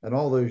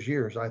all those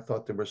years I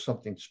thought there was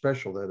something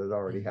special that had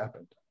already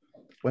happened,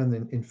 when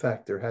in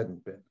fact there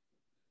hadn't been.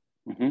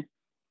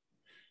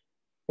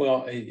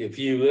 Well, if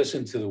you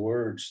listen to the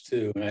words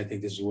too, and I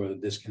think this is where the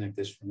disconnect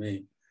is for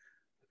me,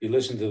 if you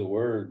listen to the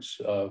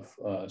words of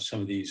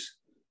some of these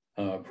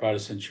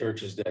Protestant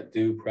churches that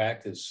do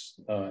practice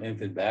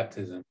infant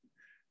baptism,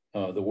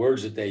 the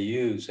words that they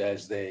use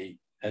as they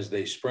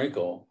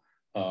sprinkle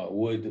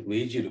would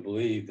lead you to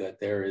believe that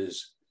there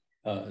is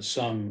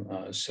some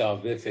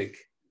salvific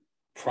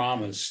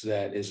promise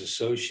that is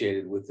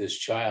associated with this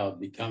child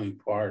becoming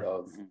part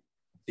of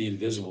the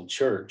invisible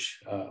church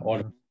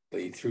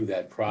automatically through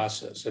that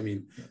process. I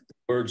mean, the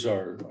words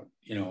are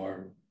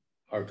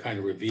kind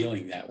of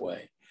revealing that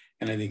way,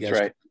 and I think that's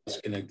right. What the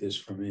disconnect is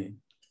for me.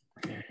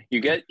 You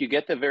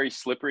get the very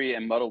slippery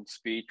and muddled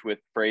speech with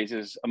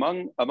phrases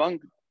among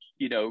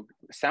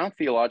sound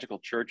theological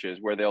churches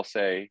where they'll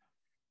say,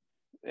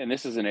 and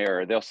this is an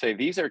error, they'll say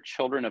these are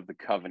children of the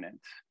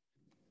covenant,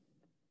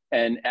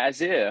 and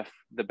as if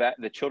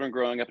the children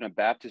growing up in a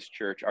Baptist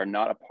church are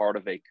not a part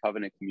of a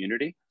covenant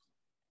community.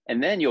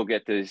 And then you'll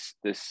get this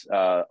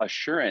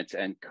assurance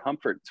and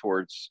comfort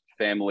towards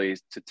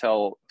families to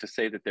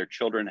say that their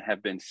children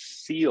have been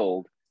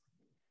sealed.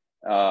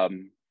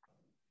 They've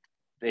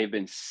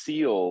been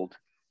sealed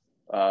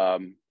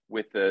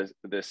with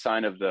the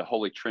sign of the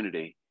Holy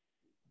Trinity,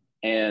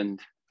 and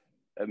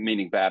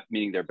meaning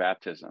their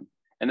baptism.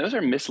 And those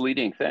are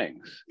misleading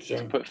things. Sure.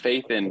 To put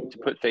faith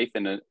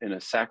in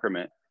a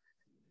sacrament.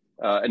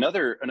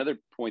 Another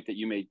point that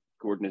you made,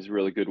 Gordon, is a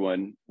really good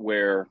one,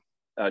 where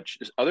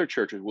other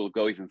churches will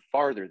go even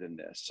farther than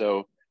this.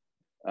 So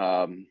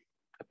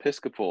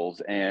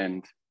Episcopals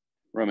and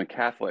Roman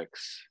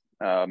Catholics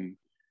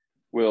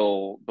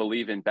will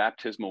believe in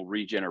baptismal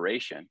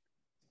regeneration.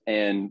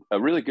 And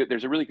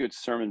there's a really good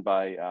sermon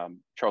by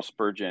Charles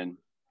Spurgeon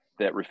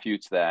that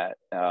refutes that.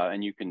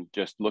 And you can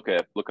just look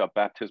up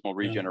baptismal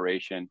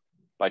regeneration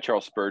by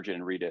Charles Spurgeon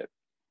and read it.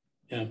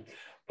 Yeah.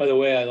 By the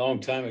way, a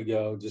long time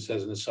ago, just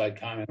as an aside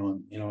comment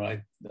on,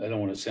 I don't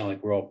want to sound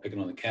like we're all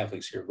picking on the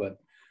Catholics here, but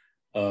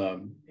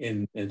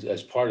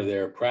as part of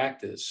their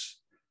practice,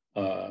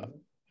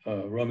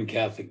 Roman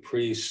Catholic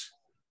priests,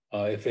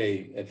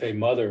 if a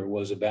mother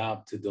was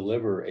about to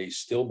deliver a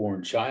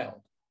stillborn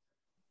child,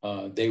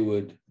 they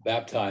would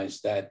baptize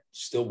that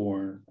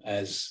stillborn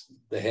as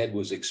the head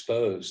was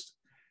exposed,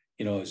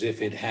 as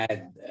if it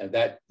had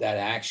that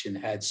action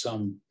had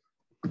some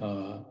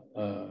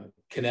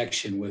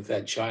connection with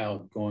that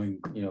child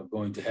going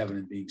to heaven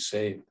and being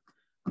saved,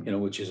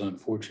 which is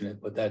unfortunate.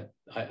 But that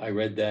I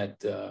read that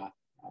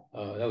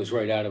that was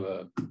right out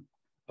of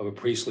a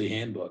priestly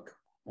handbook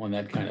on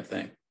that kind of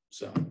thing.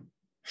 So,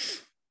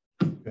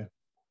 okay.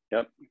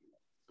 Yep.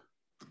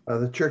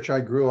 The church I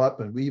grew up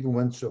in, we even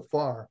went so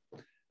far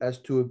as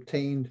to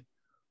obtain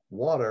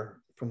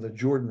water from the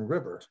Jordan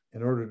River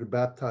in order to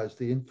baptize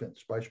the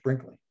infants by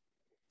sprinkling.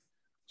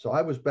 So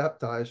I was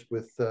baptized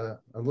with a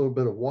little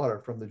bit of water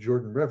from the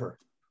Jordan River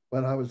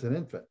when I was an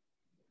infant.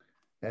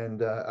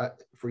 And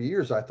for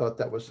years, I thought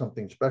that was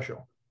something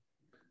special.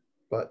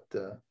 But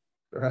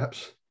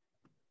perhaps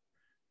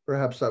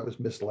I was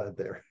misled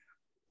there.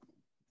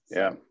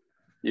 Yeah.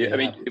 I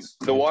mean,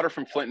 the water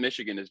from Flint,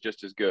 Michigan is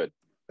just as good.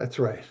 That's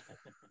right.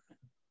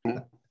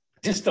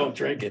 Just don't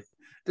drink it.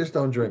 Just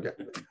don't drink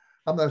it.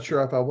 I'm not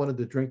sure if I wanted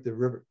to drink the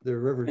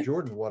River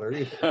Jordan water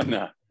either.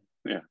 No.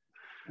 Yeah.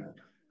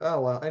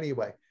 Oh, well,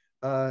 anyway,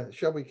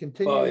 shall we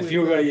continue? Well, if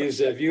you were going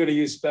to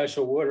use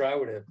special water, I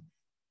would have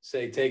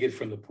say take it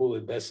from the pool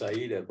at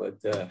Bethsaida, but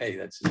hey,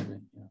 that's his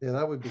name. Yeah,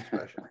 that would be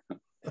special.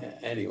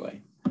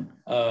 Anyway.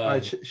 All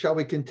right, shall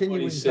we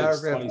continue in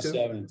paragraph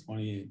 27 and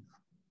 28?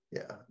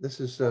 Yeah, this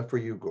is for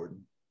you,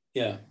 Gordon.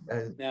 Yeah.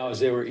 And now, as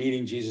they were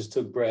eating, Jesus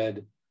took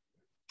bread,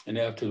 and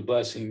after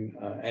blessing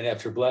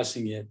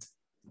it,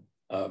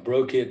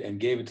 broke it and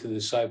gave it to the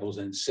disciples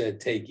and said,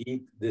 "Take,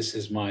 eat. This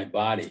is my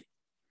body."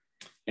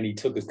 And he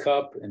took a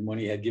cup, and when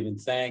he had given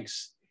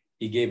thanks,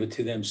 he gave it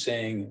to them,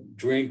 saying,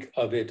 "Drink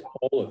of it,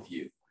 all of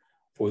you,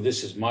 for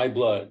this is my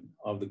blood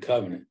of the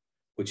covenant,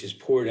 which is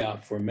poured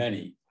out for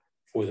many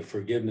for the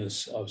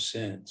forgiveness of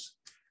sins."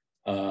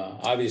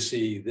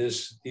 Obviously,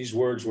 these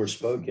words were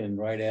spoken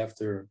right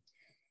after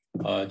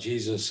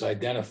Jesus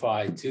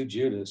identified to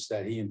Judas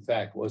that he, in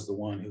fact, was the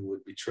one who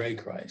would betray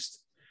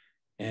Christ.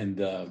 And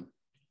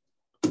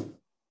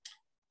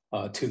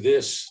to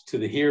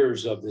the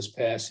hearers of this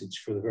passage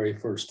for the very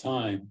first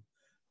time,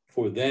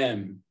 for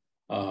them,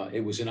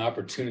 it was an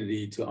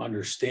opportunity to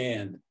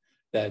understand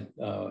that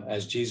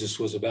as Jesus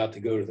was about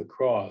to go to the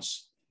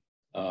cross,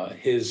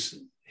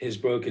 his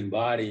broken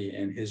body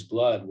and his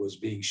blood was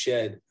being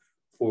shed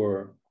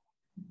for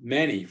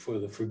many for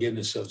the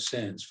forgiveness of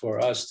sins. For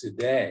us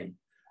today,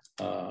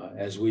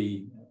 as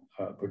we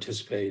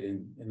participate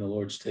in the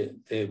Lord's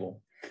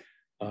table,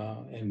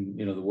 and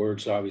the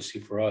words obviously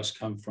for us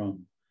come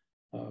from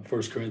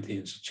 1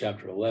 Corinthians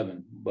chapter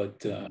 11,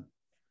 but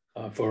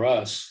for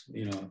us,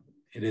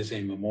 it is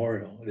a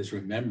memorial. It is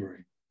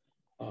remembering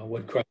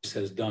what Christ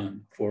has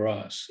done for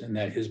us, and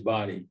that his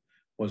body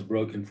was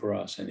broken for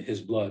us and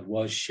his blood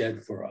was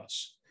shed for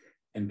us.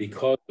 And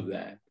because of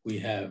that, we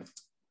have,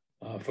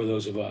 for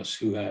those of us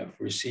who have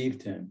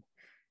received him,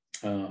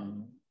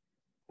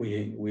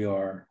 we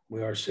are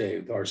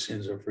saved. Our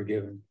sins are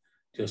forgiven,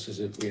 just as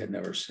if we had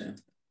never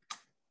sinned.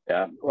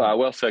 Yeah,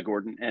 well said,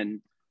 Gordon.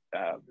 And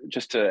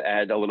just to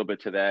add a little bit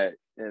to that,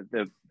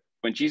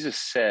 when Jesus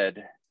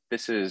said,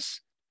 "This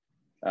is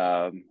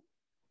the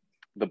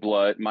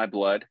blood, my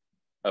blood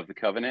of the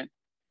covenant,"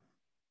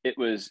 he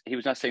was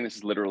not saying this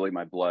is literally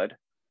my blood,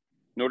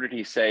 nor did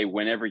he say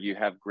whenever you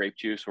have grape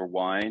juice or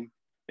wine,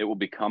 it will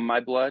become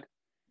my blood.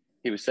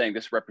 He was saying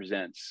this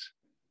represents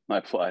my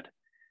blood.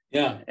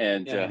 Yeah.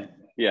 And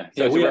yeah.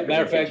 So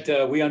matter of fact,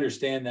 we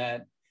understand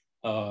that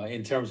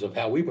in terms of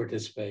how we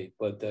participate.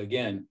 But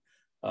again,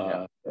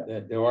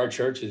 that there are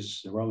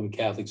churches, Roman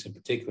Catholics in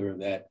particular,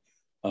 that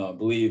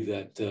believe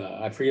that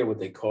I forget what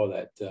they call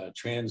that,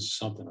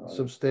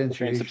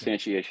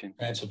 transubstantiation.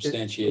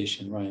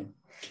 Transubstantiation, right?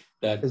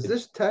 That is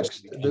this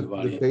text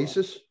the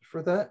basis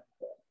for that?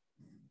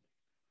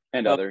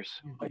 And others.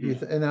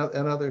 And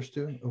others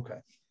too? Okay.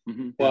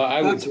 Mm-hmm. Well,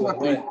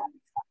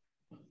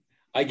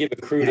 I give a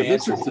crude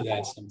answer to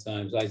that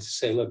sometimes. I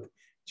say, look,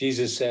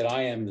 Jesus said,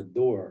 "I am the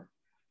door,"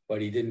 but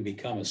he didn't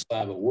become a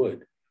slab of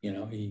wood.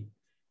 He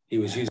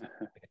was using it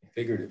in a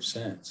figurative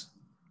sense.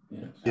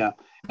 Yeah.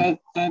 And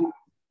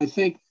I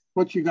think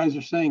what you guys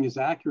are saying is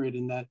accurate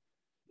in that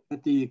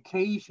the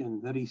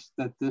occasion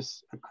that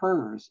this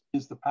occurs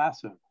is the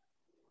Passover.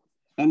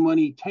 And when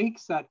he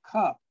takes that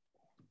cup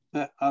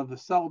of the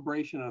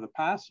celebration of the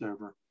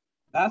Passover,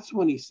 that's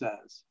when he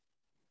says,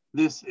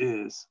 "This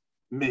is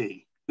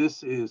me.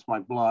 This is my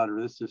blood,"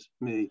 or "This is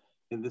me,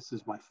 and this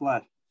is my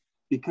flesh,"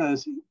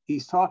 because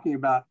he's talking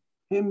about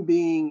him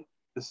being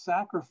the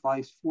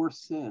sacrifice for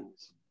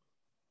sins,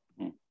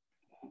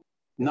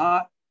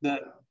 not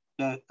that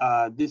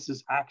this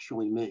is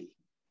actually me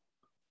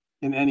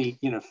in any,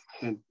 in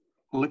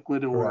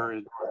liquid or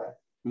in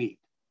meat,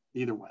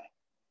 either way.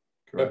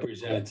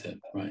 Representative,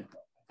 right?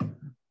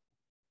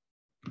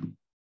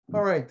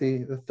 All right,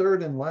 the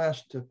third and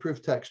last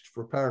proof text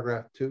for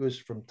paragraph 2 is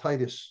from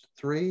Titus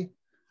 3,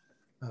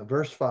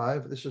 verse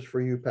 5. This is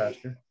for you,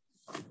 Pastor.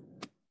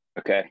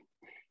 Okay.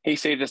 He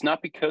saved us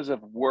not because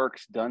of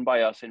works done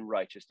by us in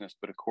righteousness,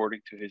 but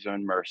according to his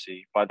own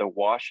mercy, by the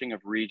washing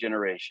of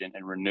regeneration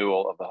and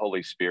renewal of the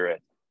Holy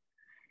Spirit.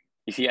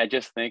 You see, I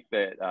just think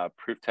that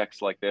proof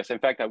texts like this, in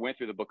fact, I went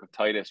through the book of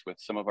Titus with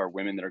some of our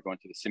women that are going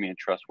to the Simeon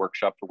Trust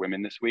Workshop for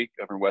Women this week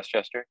over in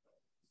Westchester.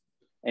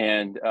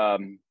 And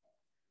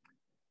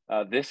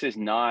this is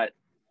not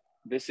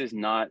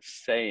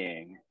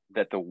saying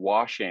that the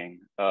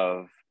washing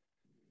of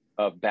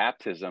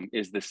baptism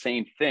is the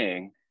same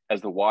thing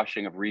as the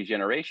washing of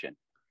regeneration.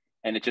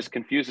 And it just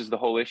confuses the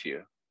whole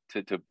issue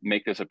to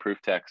make this a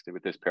proof text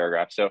with this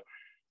paragraph. So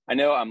I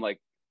know I'm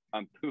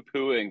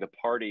poo-pooing the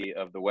party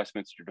of the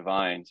Westminster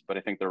Divines, but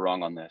I think they're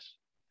wrong on this.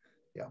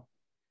 Yeah,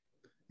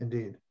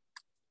 indeed.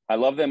 I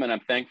love them and I'm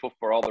thankful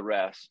for all the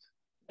rest.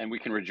 And we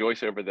can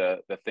rejoice over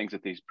the things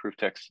that these proof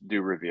texts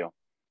do reveal.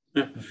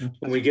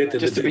 When we get to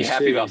just to be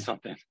happy city, about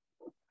something.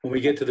 When we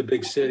get to the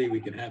big city,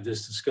 we can have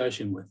this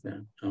discussion with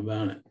them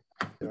about it.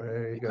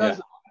 There you go.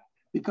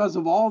 Because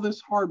of all this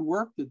hard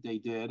work that they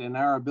did and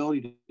our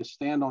ability to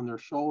stand on their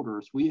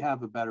shoulders, we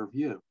have a better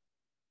view.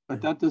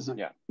 But that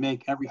doesn't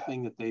make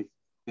everything that they've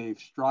they've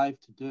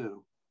strived to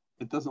do,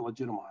 it doesn't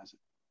legitimize it.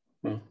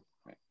 Well,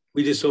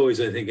 we just always,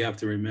 I think, have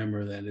to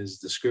remember that is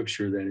the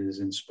scripture that is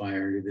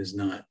inspired. It is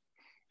not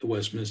the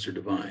Westminster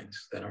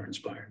Divines that are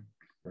inspired.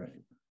 Right.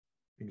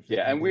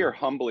 Yeah, and we are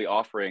humbly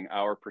offering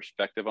our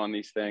perspective on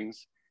these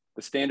things.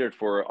 The standard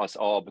for us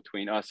all,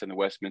 between us and the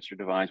Westminster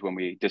Divines, when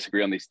we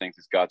disagree on these things,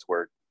 is God's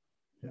word.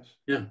 Yes.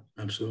 Yeah,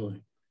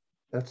 absolutely.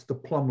 That's the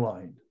plumb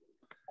line.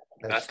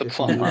 That's the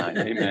plumb line.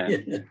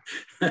 Amen.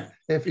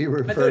 If you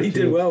refer I thought he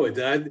to, did well with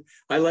that.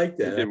 I like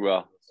that. He did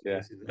well.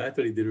 Yeah. I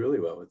thought he did really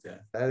well with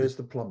that. that is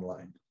the plumb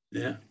line.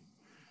 Yeah.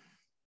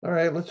 All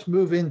right, let's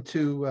move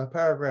into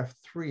paragraph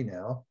 3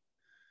 now.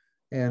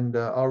 And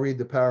I'll read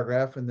the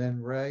paragraph, and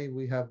then Ray,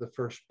 we have the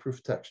first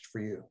proof text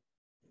for you.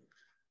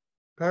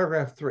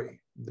 Paragraph 3,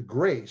 the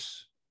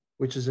grace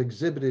which is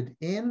exhibited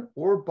in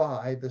or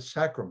by the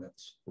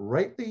sacraments,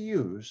 rightly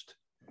used,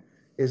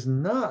 is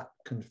not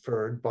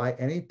conferred by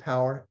any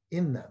power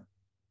in them.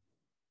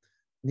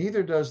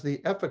 Neither does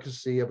the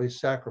efficacy of a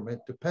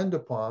sacrament depend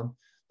upon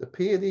the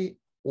piety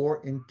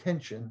or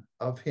intention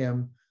of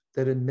him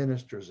that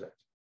administers it,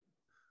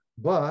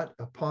 but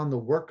upon the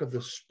work of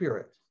the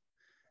Spirit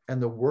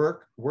and the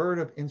word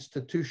of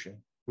institution,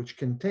 which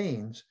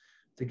contains,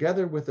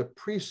 together with a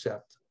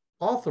precept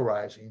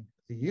authorizing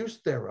the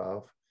use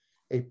thereof,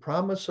 a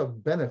promise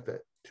of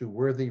benefit to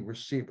worthy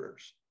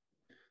receivers.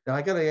 Now,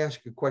 I got to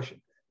ask you a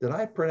question. Did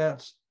I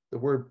pronounce the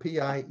word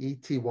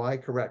P-I-E-T-Y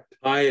correct?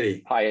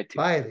 Piety. Piety.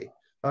 Piety.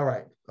 All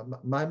right.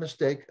 My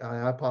mistake.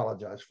 I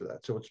apologize for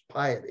that. So it's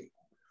piety.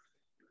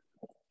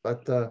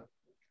 But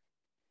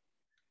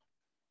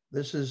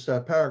this is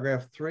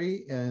paragraph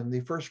 3, and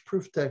the first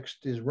proof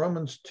text is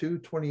Romans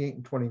 2:28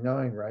 and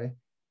 29, right?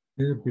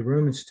 It'll be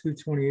Romans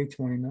 2:28,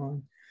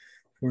 29.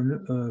 For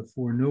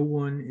no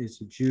one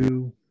is a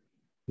Jew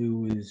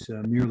who is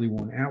merely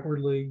one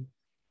outwardly,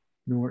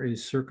 nor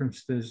is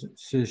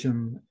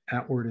circumcision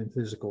outward and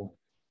physical.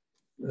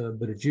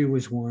 But a Jew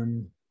is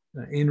one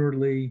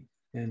inwardly,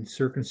 and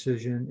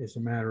circumcision is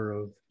a matter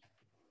of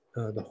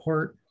the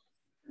heart,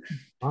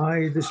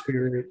 by the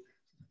Spirit,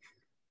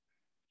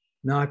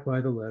 not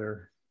by the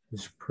letter.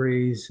 His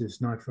praise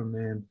is not from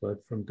man,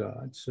 but from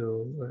God.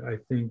 So I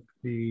think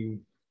the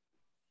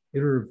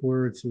iterative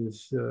words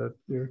is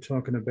they're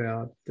talking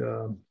about,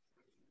 that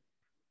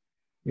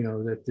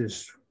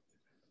this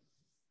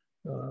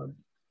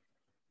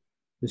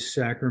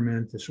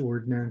sacrament, this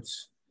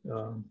ordinance,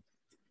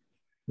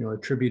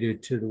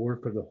 attributed to the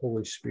work of the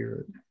Holy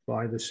Spirit,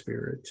 by the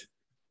Spirit,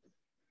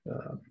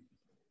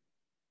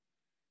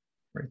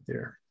 right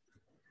there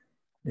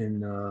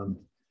in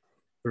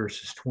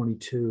verses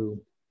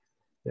 22,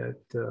 that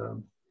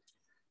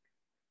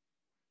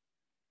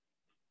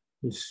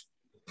this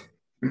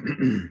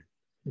the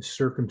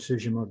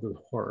circumcision of the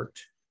heart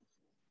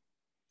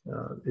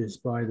is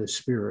by the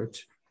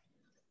Spirit.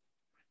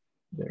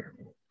 There.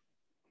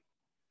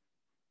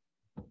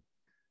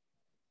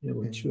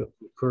 Which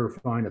occur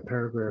find a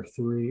paragraph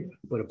 3,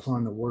 but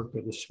upon the work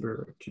of the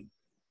Spirit.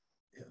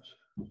 Yes.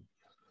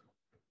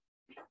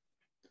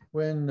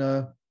 When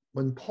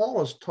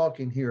Paul is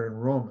talking here in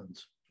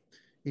Romans,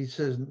 he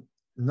says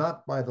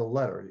not by the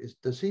letter.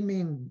 Does he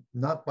mean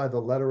not by the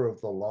letter of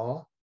the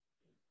law?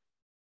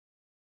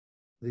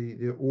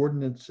 The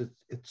ordinance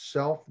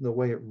itself, the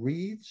way it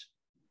reads,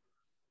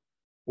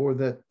 or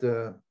that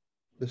the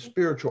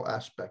spiritual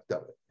aspect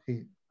of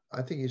it?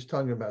 I think he's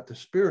talking about the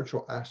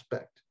spiritual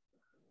aspect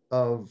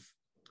of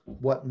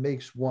what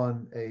makes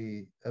one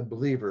a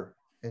believer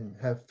and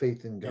have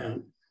faith in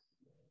God.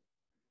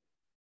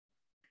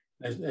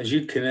 Yeah. As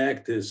you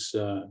connect this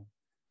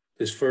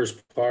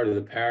first part of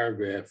the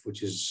paragraph,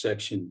 which is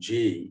section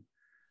G,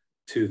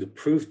 to the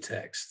proof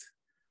text,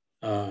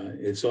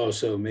 it's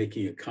also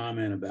making a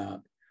comment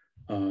about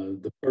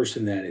the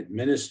person that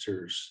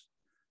administers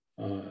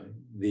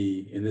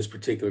in this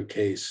particular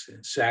case,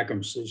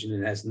 circumcision.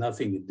 It has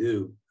nothing to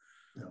do.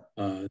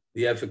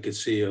 The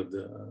efficacy of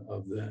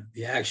the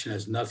action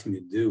has nothing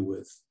to do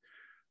with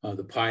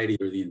the piety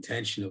or the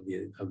intention of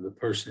the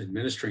person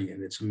administering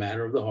it. It's a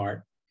matter of the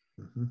heart.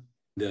 Mm-hmm.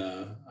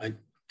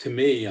 To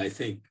me, I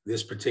think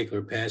this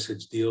particular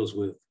passage deals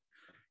with,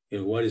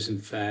 what is in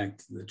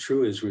fact the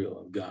true Israel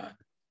of God,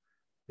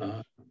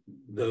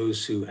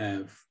 those who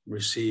have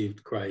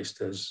received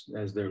Christ as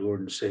their Lord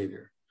and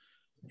Savior.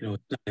 It's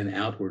not an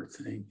outward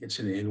thing; it's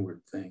an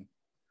inward thing.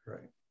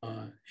 Right.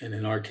 And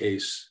in our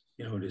case,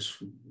 it is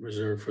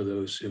reserved for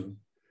those who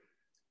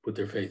put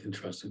their faith and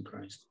trust in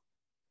Christ.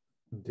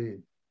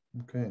 Indeed.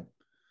 Okay.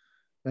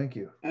 Thank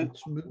you. And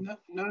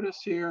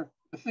notice here,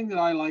 the thing that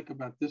I like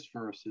about this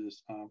verse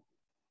is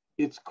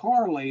it's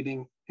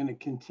correlating in a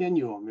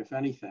continuum, if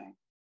anything,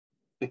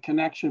 the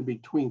connection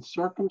between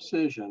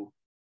circumcision,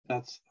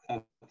 that's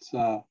in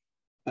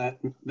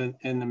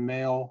the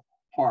male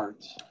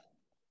parts.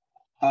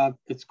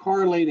 It's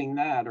correlating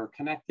that or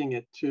connecting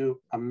it to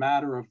a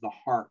matter of the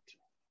heart.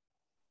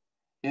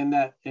 In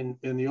that in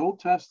the Old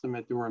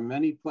Testament, there were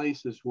many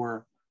places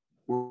where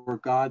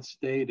God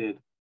stated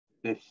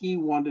that he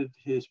wanted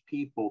his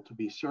people to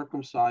be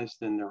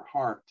circumcised in their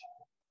heart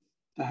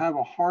to have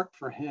a heart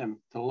for him,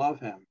 to love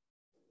him,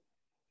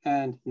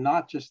 and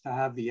not just to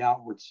have the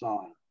outward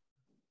sign.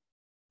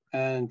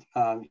 And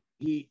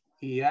he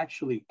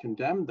actually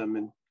condemned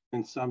them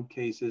in some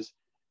cases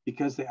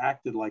because they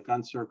acted like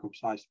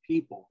uncircumcised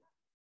people,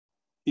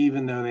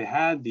 even though they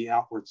had the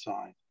outward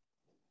sign.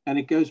 And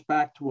it goes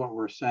back to what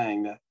we're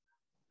saying, that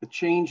the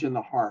change in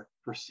the heart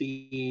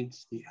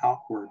precedes the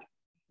outward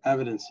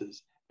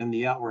evidences, and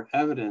the outward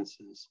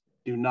evidences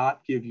do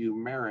not give you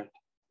merit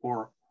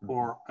or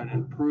an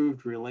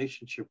improved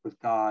relationship with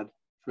God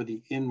for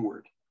the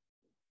inward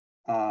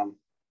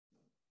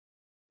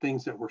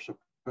things that were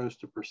supposed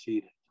to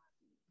precede it.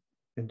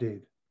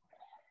 Indeed.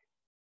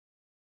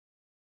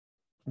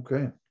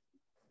 Okay.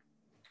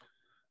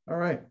 All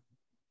right.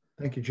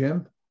 Thank you,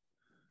 Jim.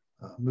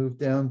 Move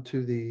down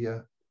to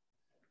the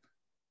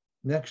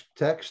next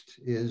text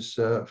is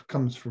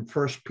comes from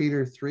 1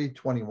 Peter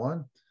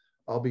 3:21.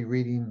 I'll be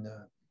reading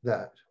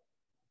that.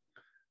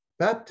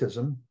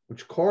 Baptism,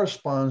 which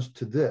corresponds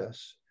to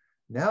this,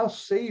 now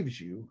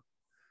saves you,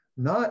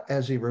 not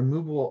as a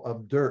removal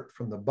of dirt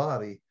from the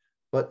body,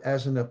 but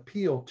as an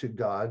appeal to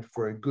God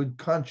for a good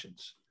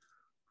conscience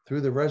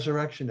through the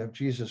resurrection of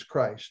Jesus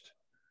Christ,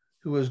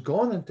 who has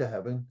gone into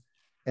heaven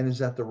and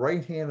is at the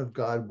right hand of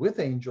God with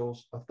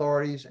angels,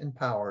 authorities, and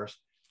powers,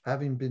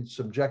 having been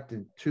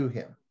subjected to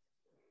him.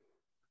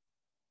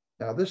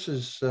 Now, this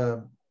is,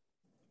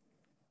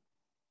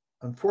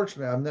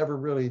 unfortunately, I've never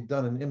really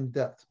done an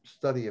in-depth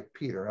study of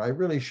Peter. I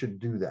really should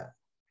do that.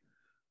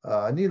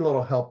 I need a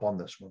little help on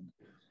this one.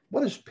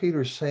 What is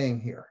Peter saying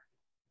here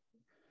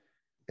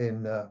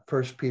in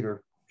 1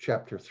 Peter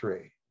chapter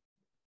 3?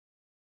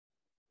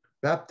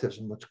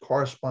 Baptism, which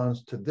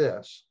corresponds to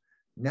this,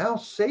 now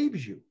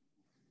saves you,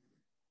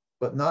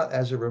 but not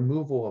as a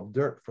removal of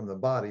dirt from the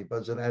body,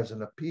 but as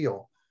an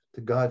appeal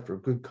to God for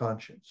good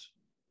conscience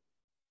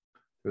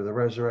through the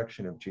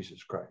resurrection of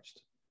Jesus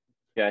Christ.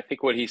 Yeah, I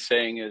think what he's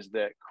saying is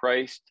that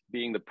Christ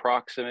being the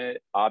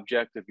proximate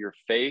object of your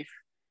faith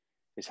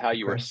is how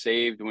you are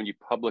saved. When you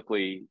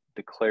publicly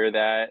declare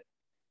that,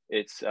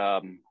 it's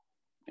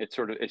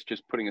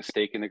just putting a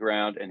stake in the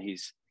ground. And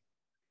he's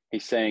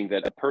saying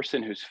that a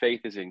person whose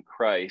faith is in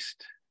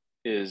Christ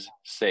is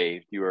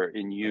saved. You are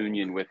in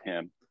union with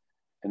him.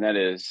 And that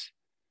is,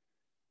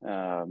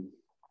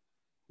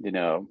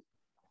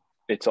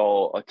 it's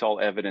all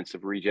evidence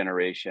of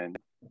regeneration.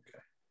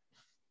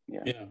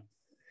 Yeah.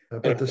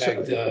 But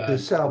the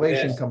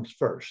salvation comes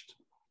first,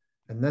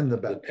 and then the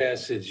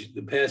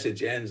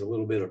passage ends a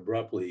little bit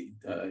abruptly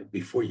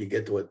before you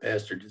get to what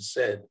Pastor just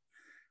said.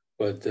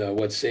 But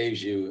what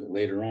saves you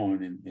later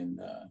on in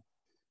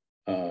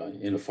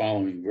a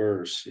following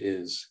verse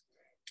is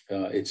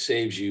it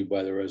saves you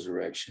by the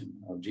resurrection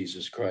of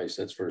Jesus Christ.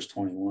 That's verse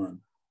 21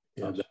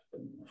 of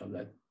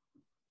that.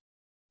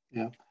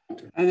 Yeah,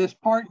 and this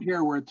part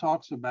here where it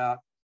talks about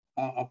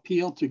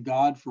appeal to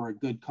God for a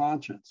good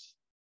conscience.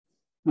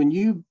 When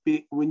you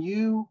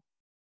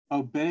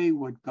obey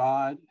what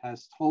God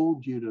has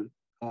told you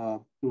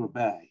to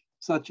obey,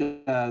 such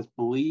as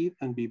believe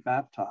and be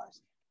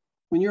baptized.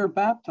 When you're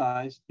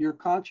baptized, your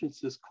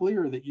conscience is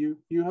clear that you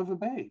have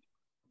obeyed.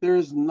 There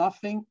is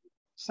nothing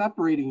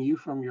separating you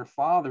from your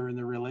Father in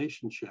the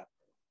relationship.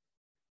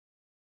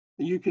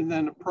 You can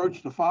then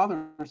approach the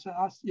Father and say,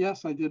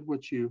 yes, I did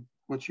what you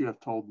have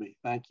told me.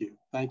 Thank you.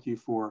 Thank you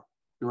for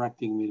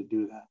directing me to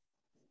do that.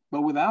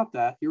 But without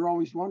that, you're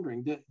always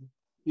wondering,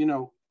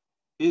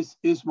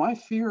 is my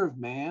fear of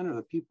man or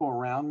the people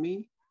around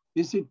me,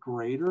 is it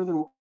greater than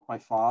what my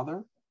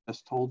Father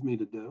has told me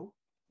to do?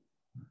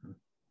 Mm-hmm.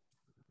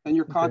 And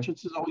your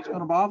conscience is always going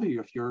to bother you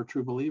if you're a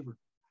true believer.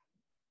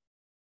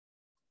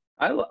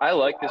 I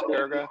like this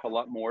paragraph a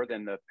lot more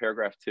than the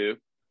paragraph 2.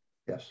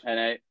 Yes.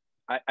 And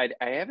I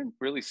haven't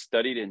really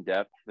studied in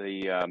depth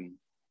the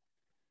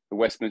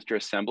Westminster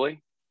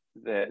Assembly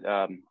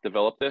that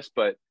developed this,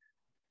 but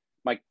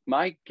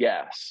my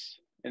guess,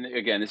 and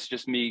again, it's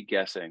just me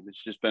guessing,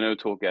 it's just Ben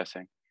O'Toole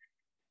guessing,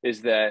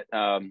 is that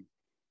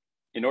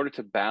in order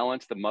to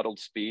balance the muddled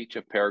speech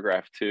of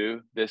paragraph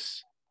 2,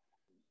 this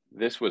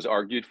was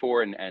argued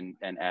for and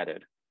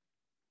added.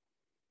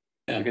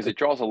 Yeah. Because it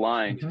draws a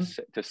line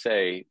to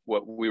say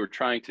what we were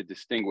trying to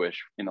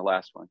distinguish in the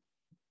last one.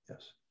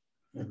 Yes,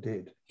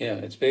 indeed. Yeah,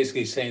 it's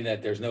basically saying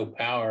that there's no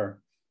power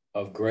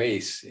of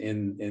grace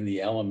in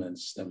the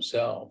elements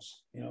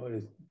themselves.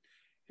 It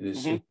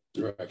is the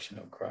direction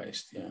of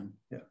Christ. Yeah.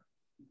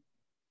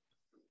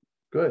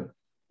 Good.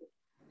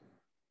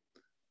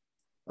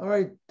 All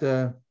right.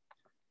 The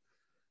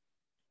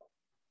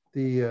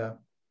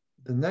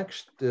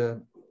next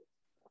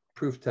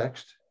proof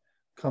text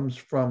comes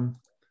from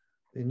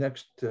the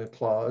next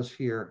clause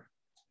here,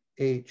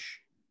 H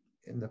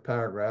in the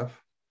paragraph.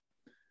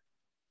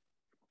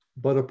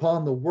 But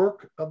upon the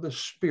work of the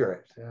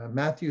Spirit,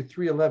 Matthew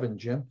 3:11,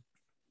 Jim.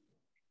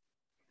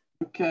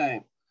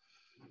 Okay.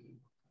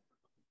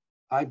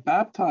 I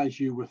baptize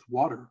you with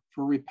water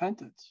for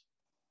repentance,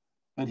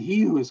 but he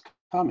who is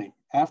coming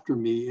after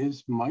me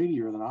is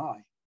mightier than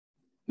I,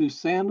 whose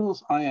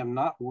sandals I am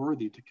not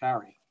worthy to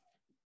carry.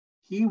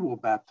 He will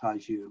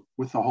baptize you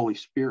with the Holy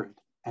Spirit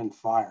and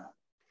fire.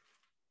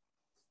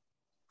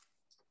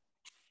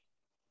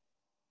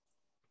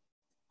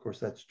 Of course,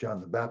 that's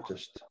John the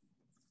Baptist.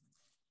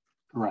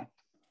 Correct.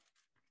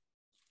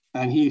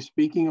 And he's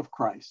speaking of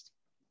Christ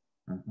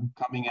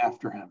coming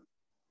after him,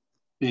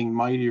 being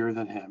mightier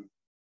than him.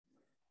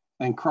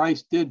 And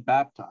Christ did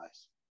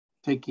baptize,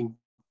 taking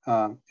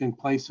in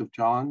place of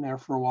John there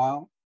for a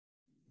while,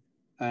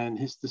 and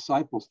his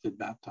disciples did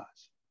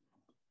baptize.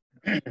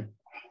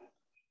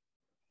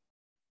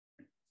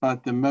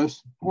 But the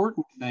most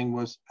important thing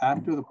was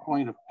after the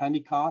point of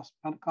Pentecost,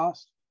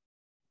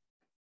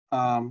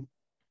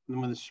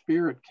 when the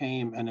Spirit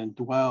came and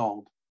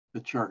indwelled the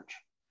church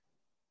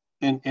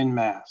in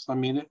mass. I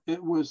mean,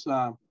 it was,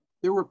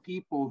 there were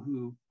people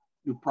who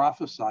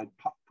prophesied,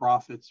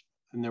 prophets,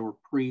 and there were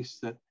priests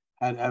that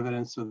had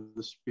evidence of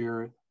the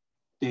Spirit,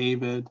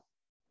 David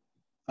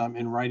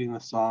in writing the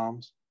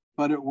Psalms,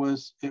 but it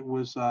was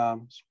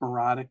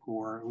sporadic,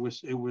 or it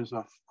was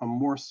a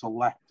more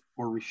select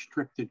or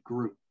restricted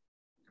group.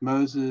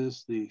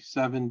 Moses, the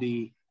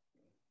 70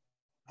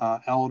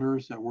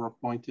 elders that were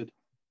appointed.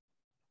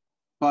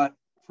 But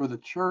for the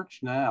church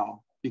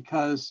now,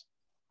 because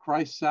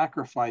Christ's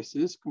sacrifice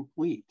is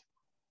complete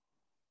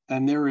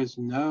and there is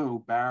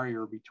no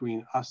barrier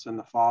between us and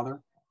the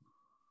Father,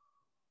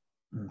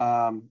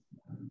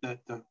 that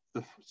the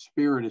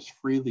Spirit is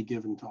freely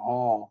given to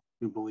all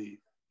who believe.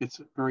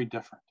 It's very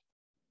different.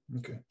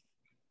 Okay.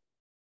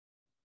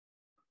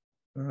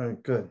 All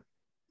right, good.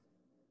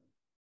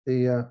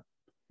 The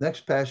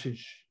next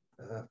passage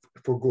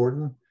for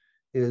Gordon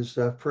is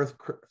 1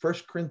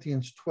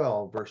 Corinthians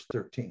 12, verse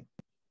 13.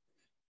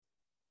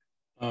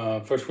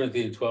 1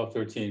 Corinthians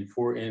 12:13,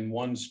 for in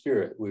one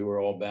Spirit we were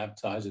all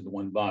baptized into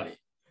one body.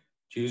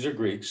 Jews or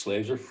Greeks,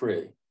 slaves or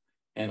free,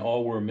 and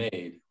all were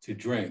made to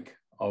drink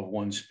of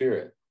one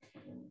Spirit.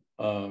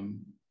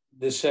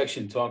 This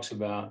section talks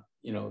about,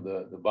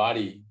 the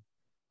body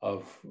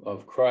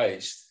of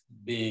Christ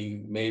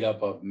being made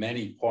up of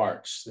many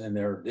parts, and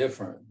they're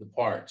different, the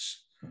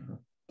parts.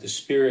 The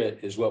Spirit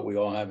is what we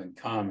all have in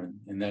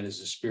common, and that is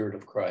the Spirit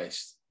of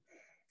Christ.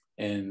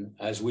 And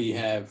as we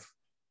have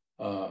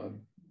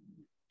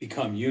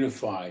become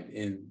unified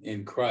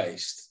in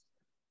Christ,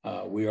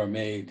 we are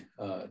made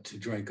to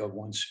drink of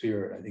one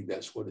Spirit. I think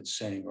that's what it's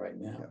saying right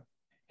now. Yeah.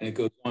 And it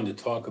goes on to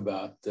talk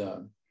about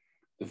the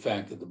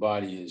fact that the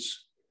body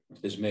is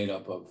made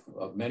up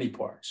of many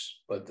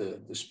parts, but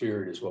the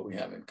Spirit is what we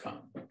have in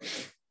common.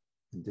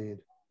 Indeed.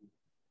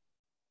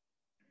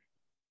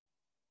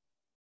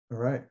 All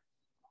right.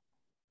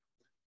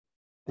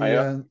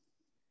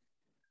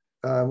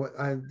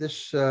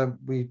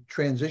 We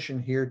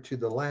transition here to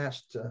the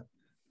last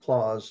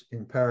clause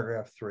in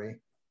paragraph 3,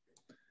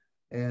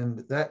 and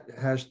that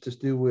has to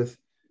do with,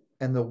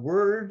 and the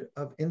word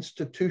of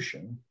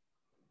institution,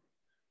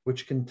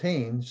 which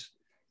contains,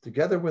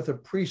 together with a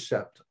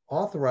precept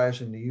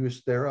authorizing the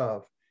use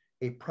thereof,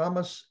 a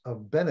promise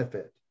of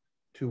benefit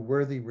to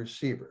worthy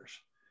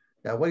receivers.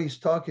 Now, what he's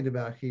talking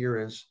about here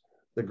is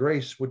the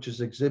grace which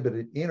is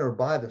exhibited in or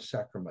by the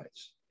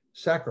sacraments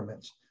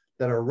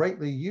that are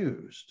rightly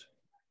used.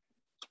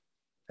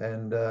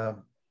 And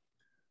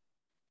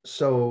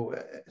so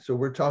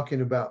we're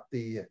talking about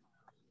the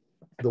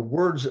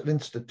words of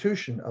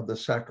institution of the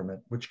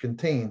sacrament, which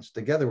contains,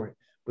 together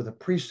with a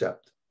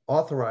precept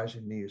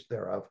authorizing the use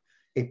thereof,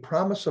 a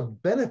promise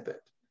of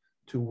benefit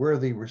to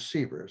worthy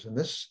receivers. And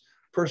this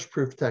first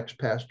proof text,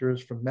 Pastor,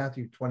 is from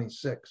Matthew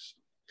 26.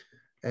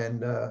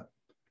 And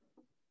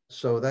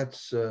so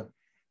that's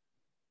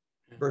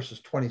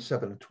verses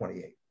 27 and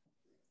 28.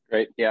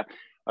 Great. Yeah.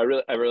 I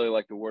really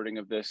like the wording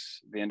of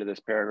this, the end of this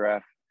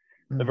paragraph.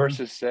 The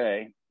verses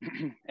say,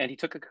 and he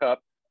took a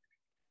cup,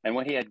 and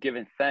when he had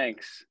given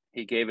thanks,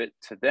 he gave it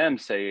to them,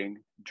 saying,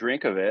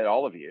 drink of it,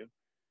 all of you,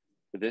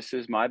 for this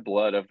is my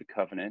blood of the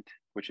covenant,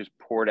 which is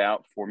poured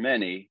out for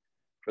many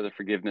for the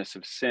forgiveness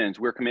of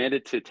sins. We're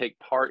commanded to take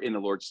part in the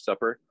Lord's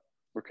Supper.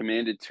 We're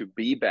commanded to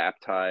be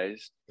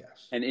baptized.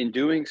 Yes. And in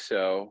doing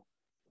so,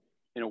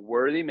 in a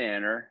worthy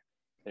manner,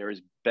 there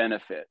is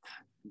benefit.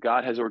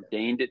 God has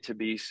ordained it to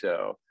be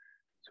so.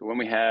 So when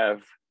we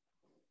have,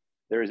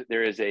 there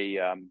is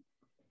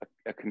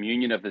a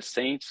communion of the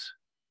saints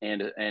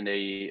and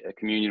a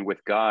communion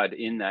with God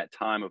in that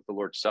time of the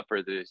Lord's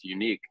Supper that is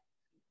unique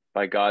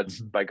by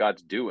God's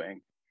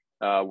doing.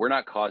 We're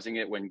not causing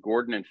it. When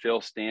Gordon and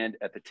Phil stand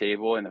at the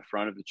table in the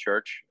front of the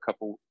church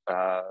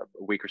a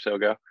week or so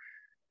ago,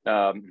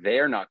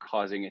 they're not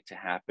causing it to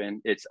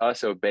happen. It's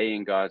us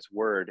obeying God's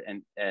word,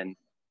 and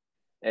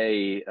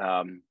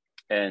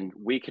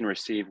we can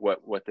receive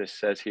what this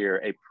says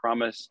here, a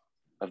promise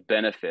of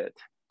benefit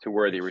to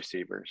worthy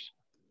receivers.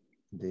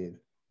 Indeed.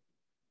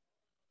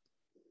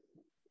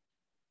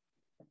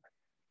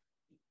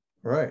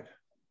 Right.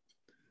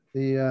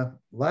 The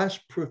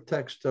last proof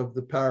text of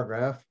the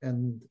paragraph,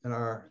 and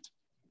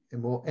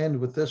we'll end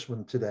with this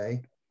one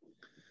today,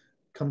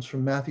 comes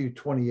from Matthew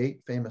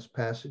 28, famous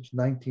passage,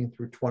 19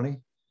 through 20.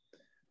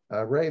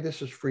 Ray,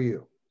 this is for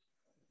you.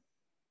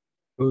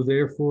 Go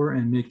therefore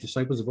and make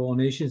disciples of all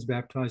nations,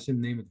 baptize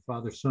in the name of the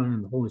Father, Son,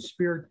 and the Holy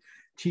Spirit,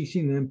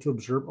 teaching them to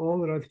observe all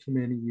that I've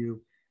commanded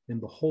you. And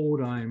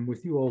behold, I am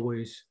with you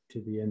always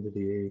to the end of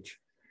the age.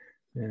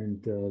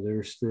 And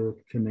there's the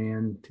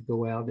command to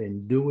go out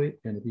and do it.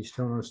 And if he's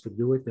telling us to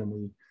do it,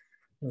 then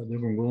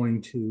we're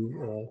going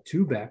to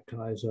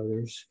baptize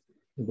others.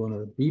 We're going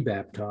to be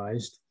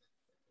baptized.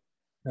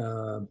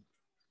 And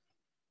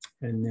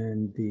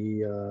then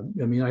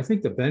I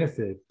think the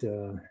benefit,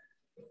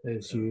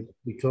 as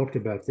we talked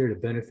about there, the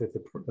benefit,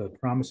 the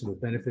promise of a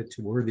benefit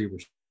to worthy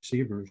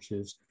receivers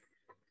is,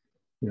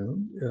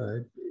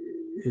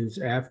 is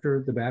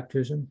after the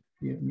baptism,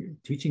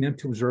 teaching them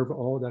to observe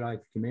all that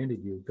I've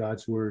commanded you.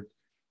 God's word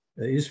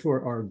is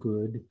for our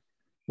good,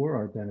 for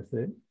our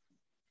benefit,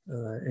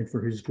 and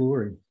for his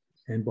glory.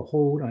 And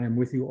behold, I am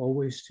with you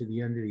always to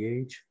the end of the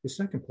age. The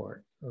second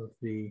part of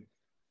the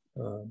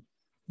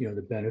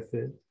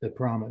benefit, the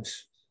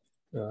promise,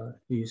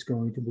 he's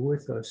going to be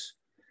with us.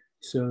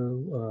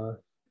 So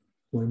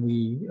when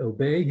we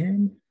obey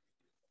him,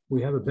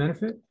 we have a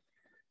benefit.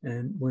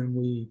 And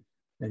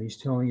and he's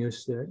telling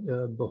us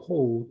that,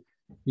 behold,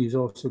 he's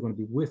also going to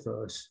be with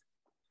us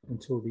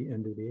until the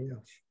end of the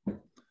age.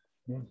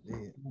 Yeah,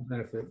 the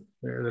benefit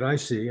there that I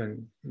see,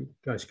 and you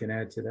guys can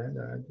add to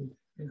that.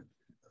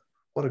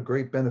 What a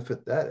great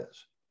benefit that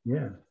is.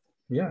 Yeah.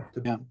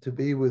 To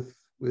be with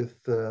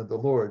the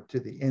Lord to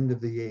the end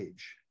of the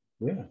age.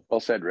 Yeah. Well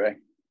said, Ray.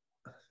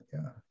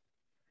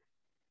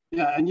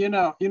 Yeah, and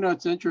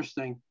it's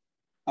interesting.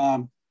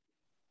 In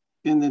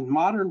the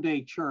modern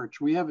day church,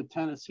 we have a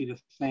tendency to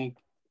think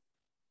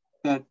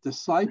that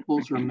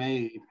disciples are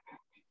made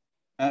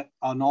at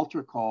an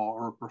altar call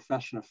or a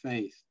profession of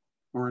faith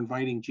or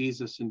inviting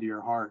Jesus into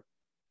your heart.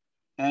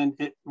 And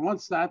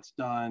once that's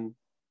done,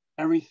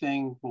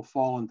 everything will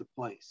fall into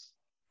place.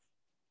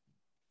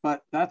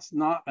 But that's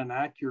not an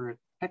accurate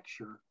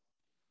picture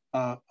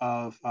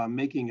of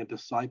making a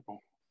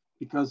disciple,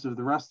 because of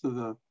the rest of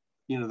the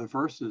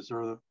verses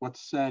or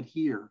what's said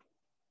here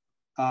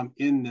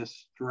in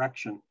this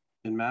direction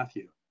in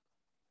Matthew.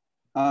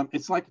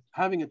 It's like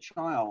having a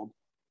child,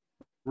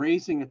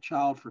 raising a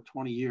child for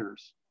 20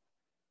 years.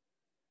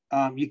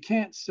 You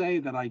can't say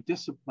that I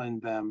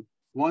disciplined them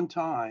one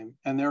time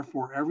and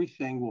therefore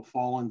everything will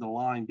fall into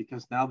line,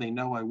 because now they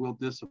know I will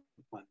discipline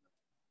them.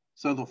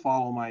 So they'll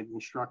follow my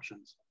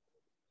instructions.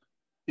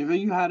 If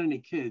you had any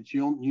kids,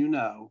 you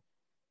know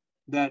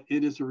that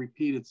it is a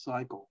repeated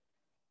cycle,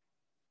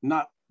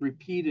 not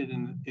repeated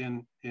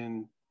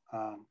in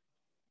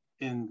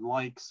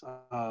likes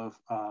of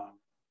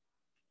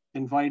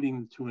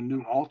inviting to a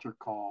new altar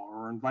call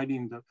or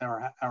inviting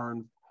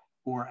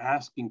or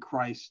asking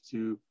Christ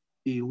to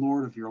be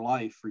Lord of your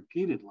life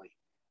repeatedly.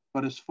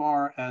 But as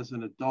far as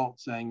an adult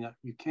saying that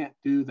you can't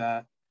do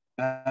that,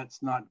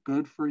 that's not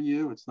good for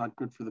you, it's not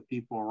good for the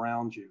people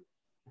around you,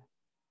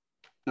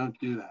 don't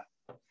do that.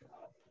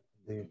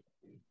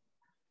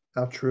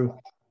 How true.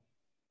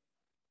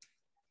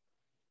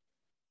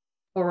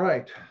 All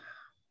right.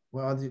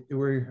 Well,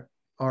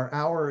 our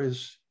hour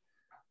is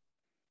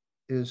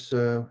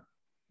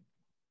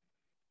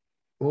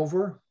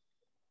over.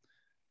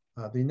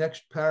 The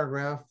next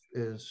paragraph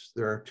is,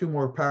 there are 2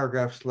 more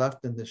paragraphs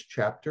left in this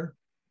chapter.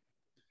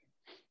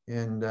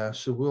 And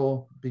so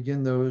we'll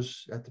begin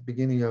those at the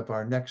beginning of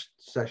our next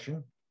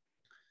session.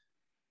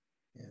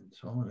 And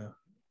so I'm going to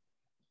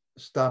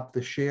stop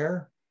the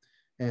share.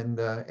 And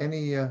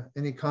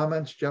any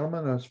comments,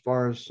 gentlemen, as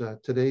far as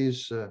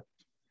today's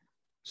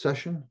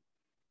session?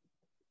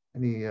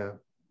 Any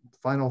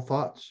final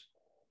thoughts?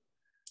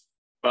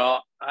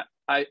 Well,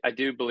 I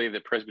do believe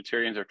that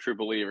Presbyterians are true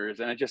believers,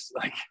 and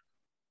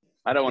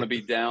I don't want to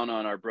be down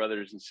on our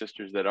brothers and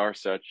sisters that are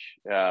such.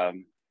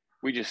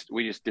 We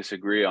just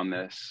disagree on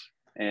this,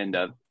 and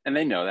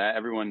they know that.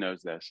 Everyone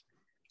knows this.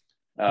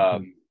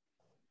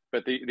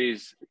 But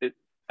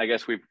I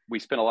guess we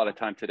spent a lot of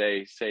time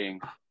today saying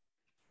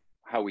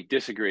how we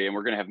disagree, and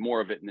we're going to have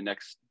more of it in the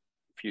next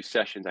few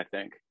sessions, I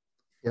think.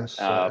 Yes,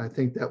 I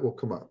think that will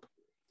come up.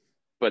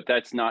 But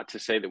that's not to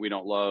say that we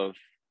don't love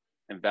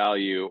and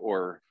value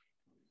or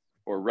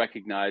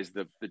recognize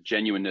the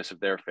genuineness of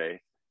their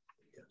faith.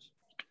 Yes.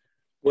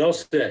 Well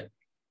said.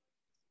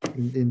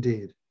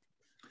 Indeed.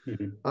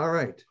 Mm-hmm. All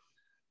right.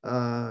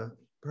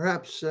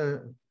 Perhaps,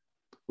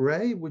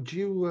 Ray, would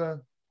you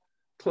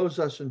close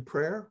us in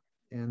prayer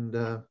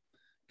and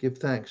give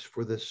thanks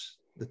for the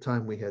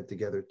time we had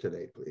together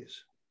today,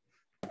 please?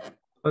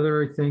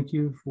 Father, I thank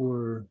you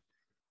for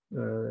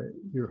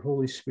your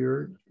Holy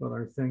Spirit.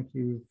 Father, I thank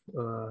you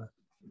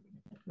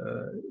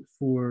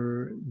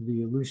for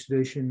the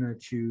elucidation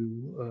that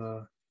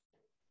you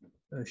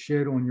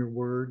shed on your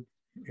word,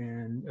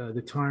 and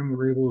the time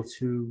we're able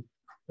to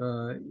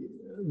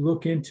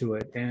look into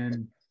it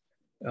and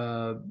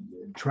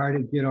try to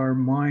get our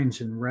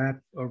minds and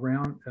wrap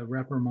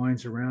our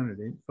minds around it.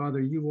 And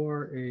Father, you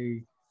are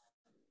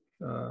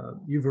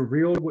you've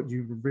revealed what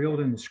you've revealed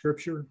in the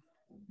Scripture,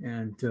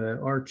 and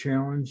our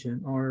challenge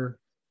and our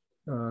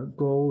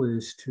goal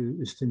is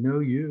to know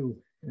you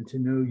and to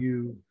know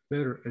you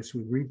better as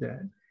we read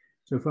that.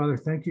 So, Father,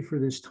 thank you for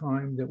this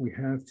time that we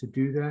have to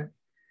do that.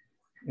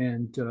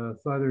 And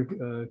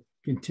Father,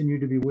 continue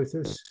to be with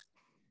us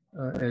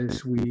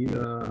as we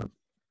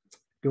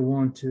go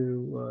on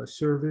to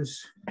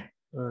service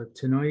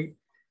tonight,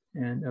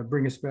 and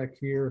bring us back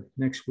here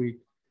next week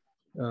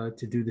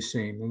to do the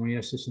same. And we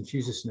ask this in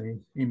Jesus'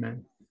 name,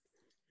 amen.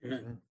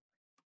 Amen.